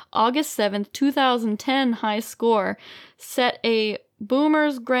Mitchell's August 7th, 2010 high score set a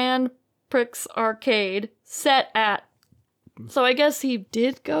Boomers Grand Prix arcade set at... So I guess he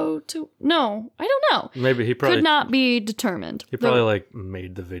did go to... No, I don't know. Maybe he probably... Could not be determined. He probably, like,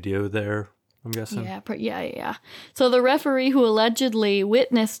 made the video there, I'm guessing. Yeah. So the referee who allegedly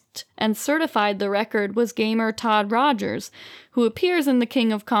witnessed and certified the record was gamer Todd Rogers, who appears in The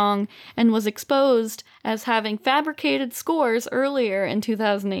King of Kong and was exposed as having fabricated scores earlier in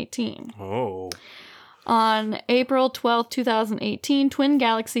 2018. Oh. On April 12, 2018, Twin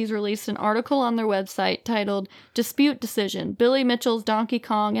Galaxies released an article on their website titled Dispute Decision, Billy Mitchell's Donkey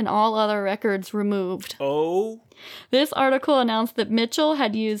Kong and All Other Records Removed. Oh. This article announced that Mitchell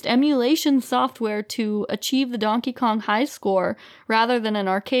had used emulation software to achieve the Donkey Kong high score rather than an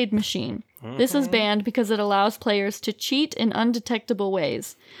arcade machine. This is banned because it allows players to cheat in undetectable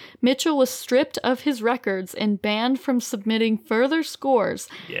ways. Mitchell was stripped of his records and banned from submitting further scores.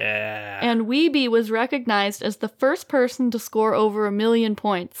 Yeah. And Wiebe was recognized as the first person to score over 1 million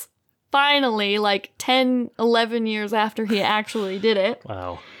points. Finally, like 10, 11 years after he actually did it.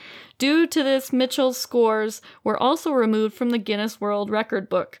 Wow. Due to this, Mitchell's scores were also removed from the Guinness World Record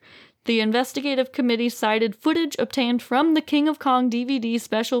book. The investigative committee cited footage obtained from the King of Kong DVD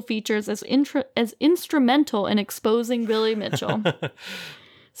special features as instrumental in exposing Billy Mitchell.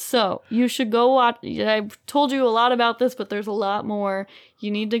 So, you should go watch... I've told you a lot about this, but there's a lot more.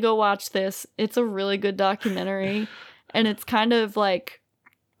 You need to go watch this. It's a really good documentary. And it's kind of like...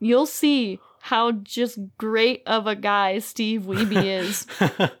 You'll see how just great of a guy Steve Wiebe is.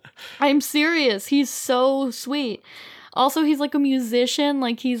 I'm serious. He's so sweet. Also, he's like a musician.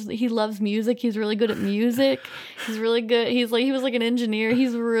 Like, he loves music. He's really good at music. He's really good. He was like an engineer.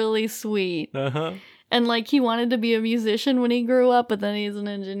 He's really sweet. And like, he wanted to be a musician when he grew up, but then he's an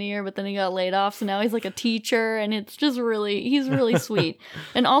engineer, but then he got laid off. So now he's like a teacher, and it's just he's really sweet.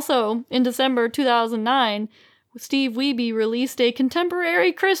 And also, in December 2009, Steve Wiebe released a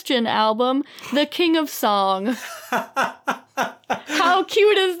contemporary Christian album, The King of Song. How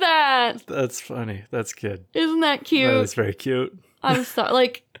cute is that? That's funny. That's good. Isn't that cute? That is very cute. I'm sorry.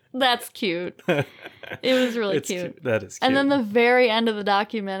 Like, that's cute. It was really cute. That is cute. And then the very end of the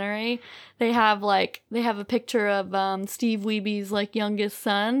documentary, they have a picture of Steve Weeby's like youngest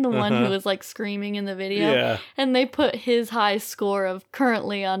son, the one who was like screaming in the video. Yeah. And they put his high score of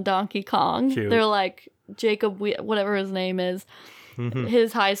currently on Donkey Kong. Cute. They're like Jacob, whatever his name is.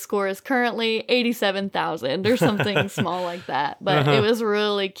 His high score is currently 87,000 or something small like that. But it was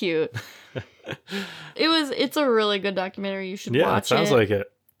really cute. It's a really good documentary. You should watch it. Yeah, it sounds like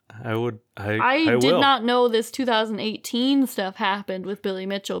it. I did will. not know this 2018 stuff happened with Billy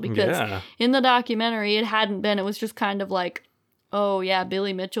Mitchell because in the documentary it hadn't been. It was just kind of like, oh yeah,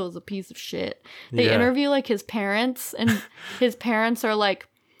 Billy Mitchell is a piece of shit. They interview like his parents, and his parents are like,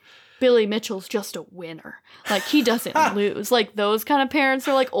 Billy Mitchell's just a winner. Like, he doesn't lose. Like, those kind of parents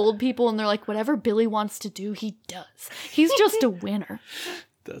are like old people, and they're like, whatever Billy wants to do, he does. He's just a winner.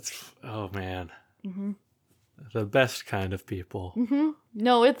 Oh man. The best kind of people.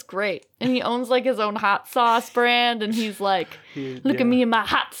 No, it's great. And he owns like his own hot sauce brand, and he's like, look at me and my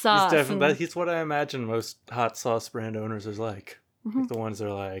hot sauce. He's what I imagine most hot sauce brand owners is like. Like the ones that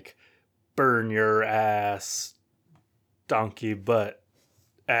are like, burn your ass, donkey butt,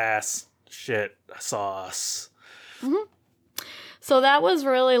 ass, shit, sauce. So that was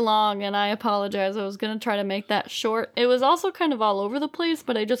really long, and I apologize. I was going to try to make that short. It was also kind of all over the place,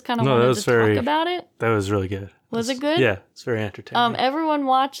 but I just kind of wanted to talk about it. That was really good. Was it good? Yeah, it's very entertaining. Everyone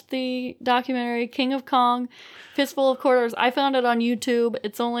watched the documentary King of Kong, Fistful of Quarters. I found it on YouTube.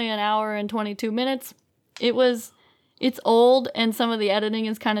 It's only an hour and 22 minutes. It's old, and some of the editing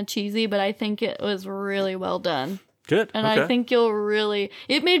is kind of cheesy, but I think it was really well done. Good. And I think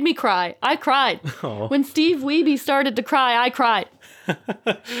it made me cry. I cried. When Steve Weeby started to cry, I cried.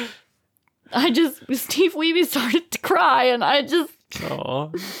 Steve Weeby started to cry, and I'm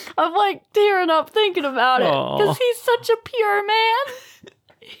like tearing up thinking about it. Because he's such a pure man.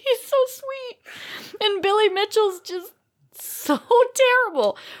 He's so sweet. And Billy Mitchell's just so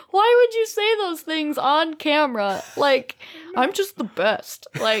terrible. Why would you say those things on camera? Like, I'm just the best.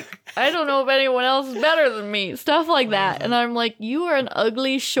 Like, I don't know if anyone else is better than me. Stuff like that. And I'm like, you are an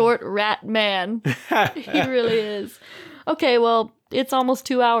ugly, short rat man. He really is. Okay, well, it's almost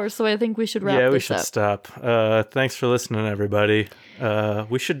 2 hours, so I think we should wrap this up. Yeah, we should stop. Thanks for listening, everybody.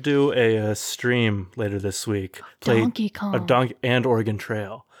 We should do a stream later this week. Donkey Kong. And Oregon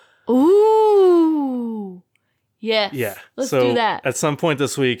Trail. Ooh. Yes. Yeah. Let's do that. At some point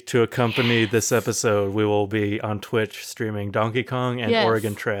this week, to accompany this episode, we will be on Twitch streaming Donkey Kong and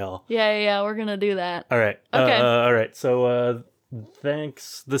Oregon Trail. Yeah. We're gonna do that. All right. Okay. All right. So,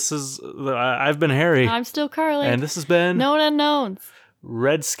 thanks. I've been Harry. I'm still Carly. And this has been Known Unknowns.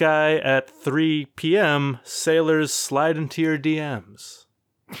 Red Sky at 3 p.m. Sailors slide into your DMs.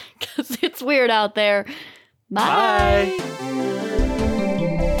 Because it's weird out there. Bye. Bye.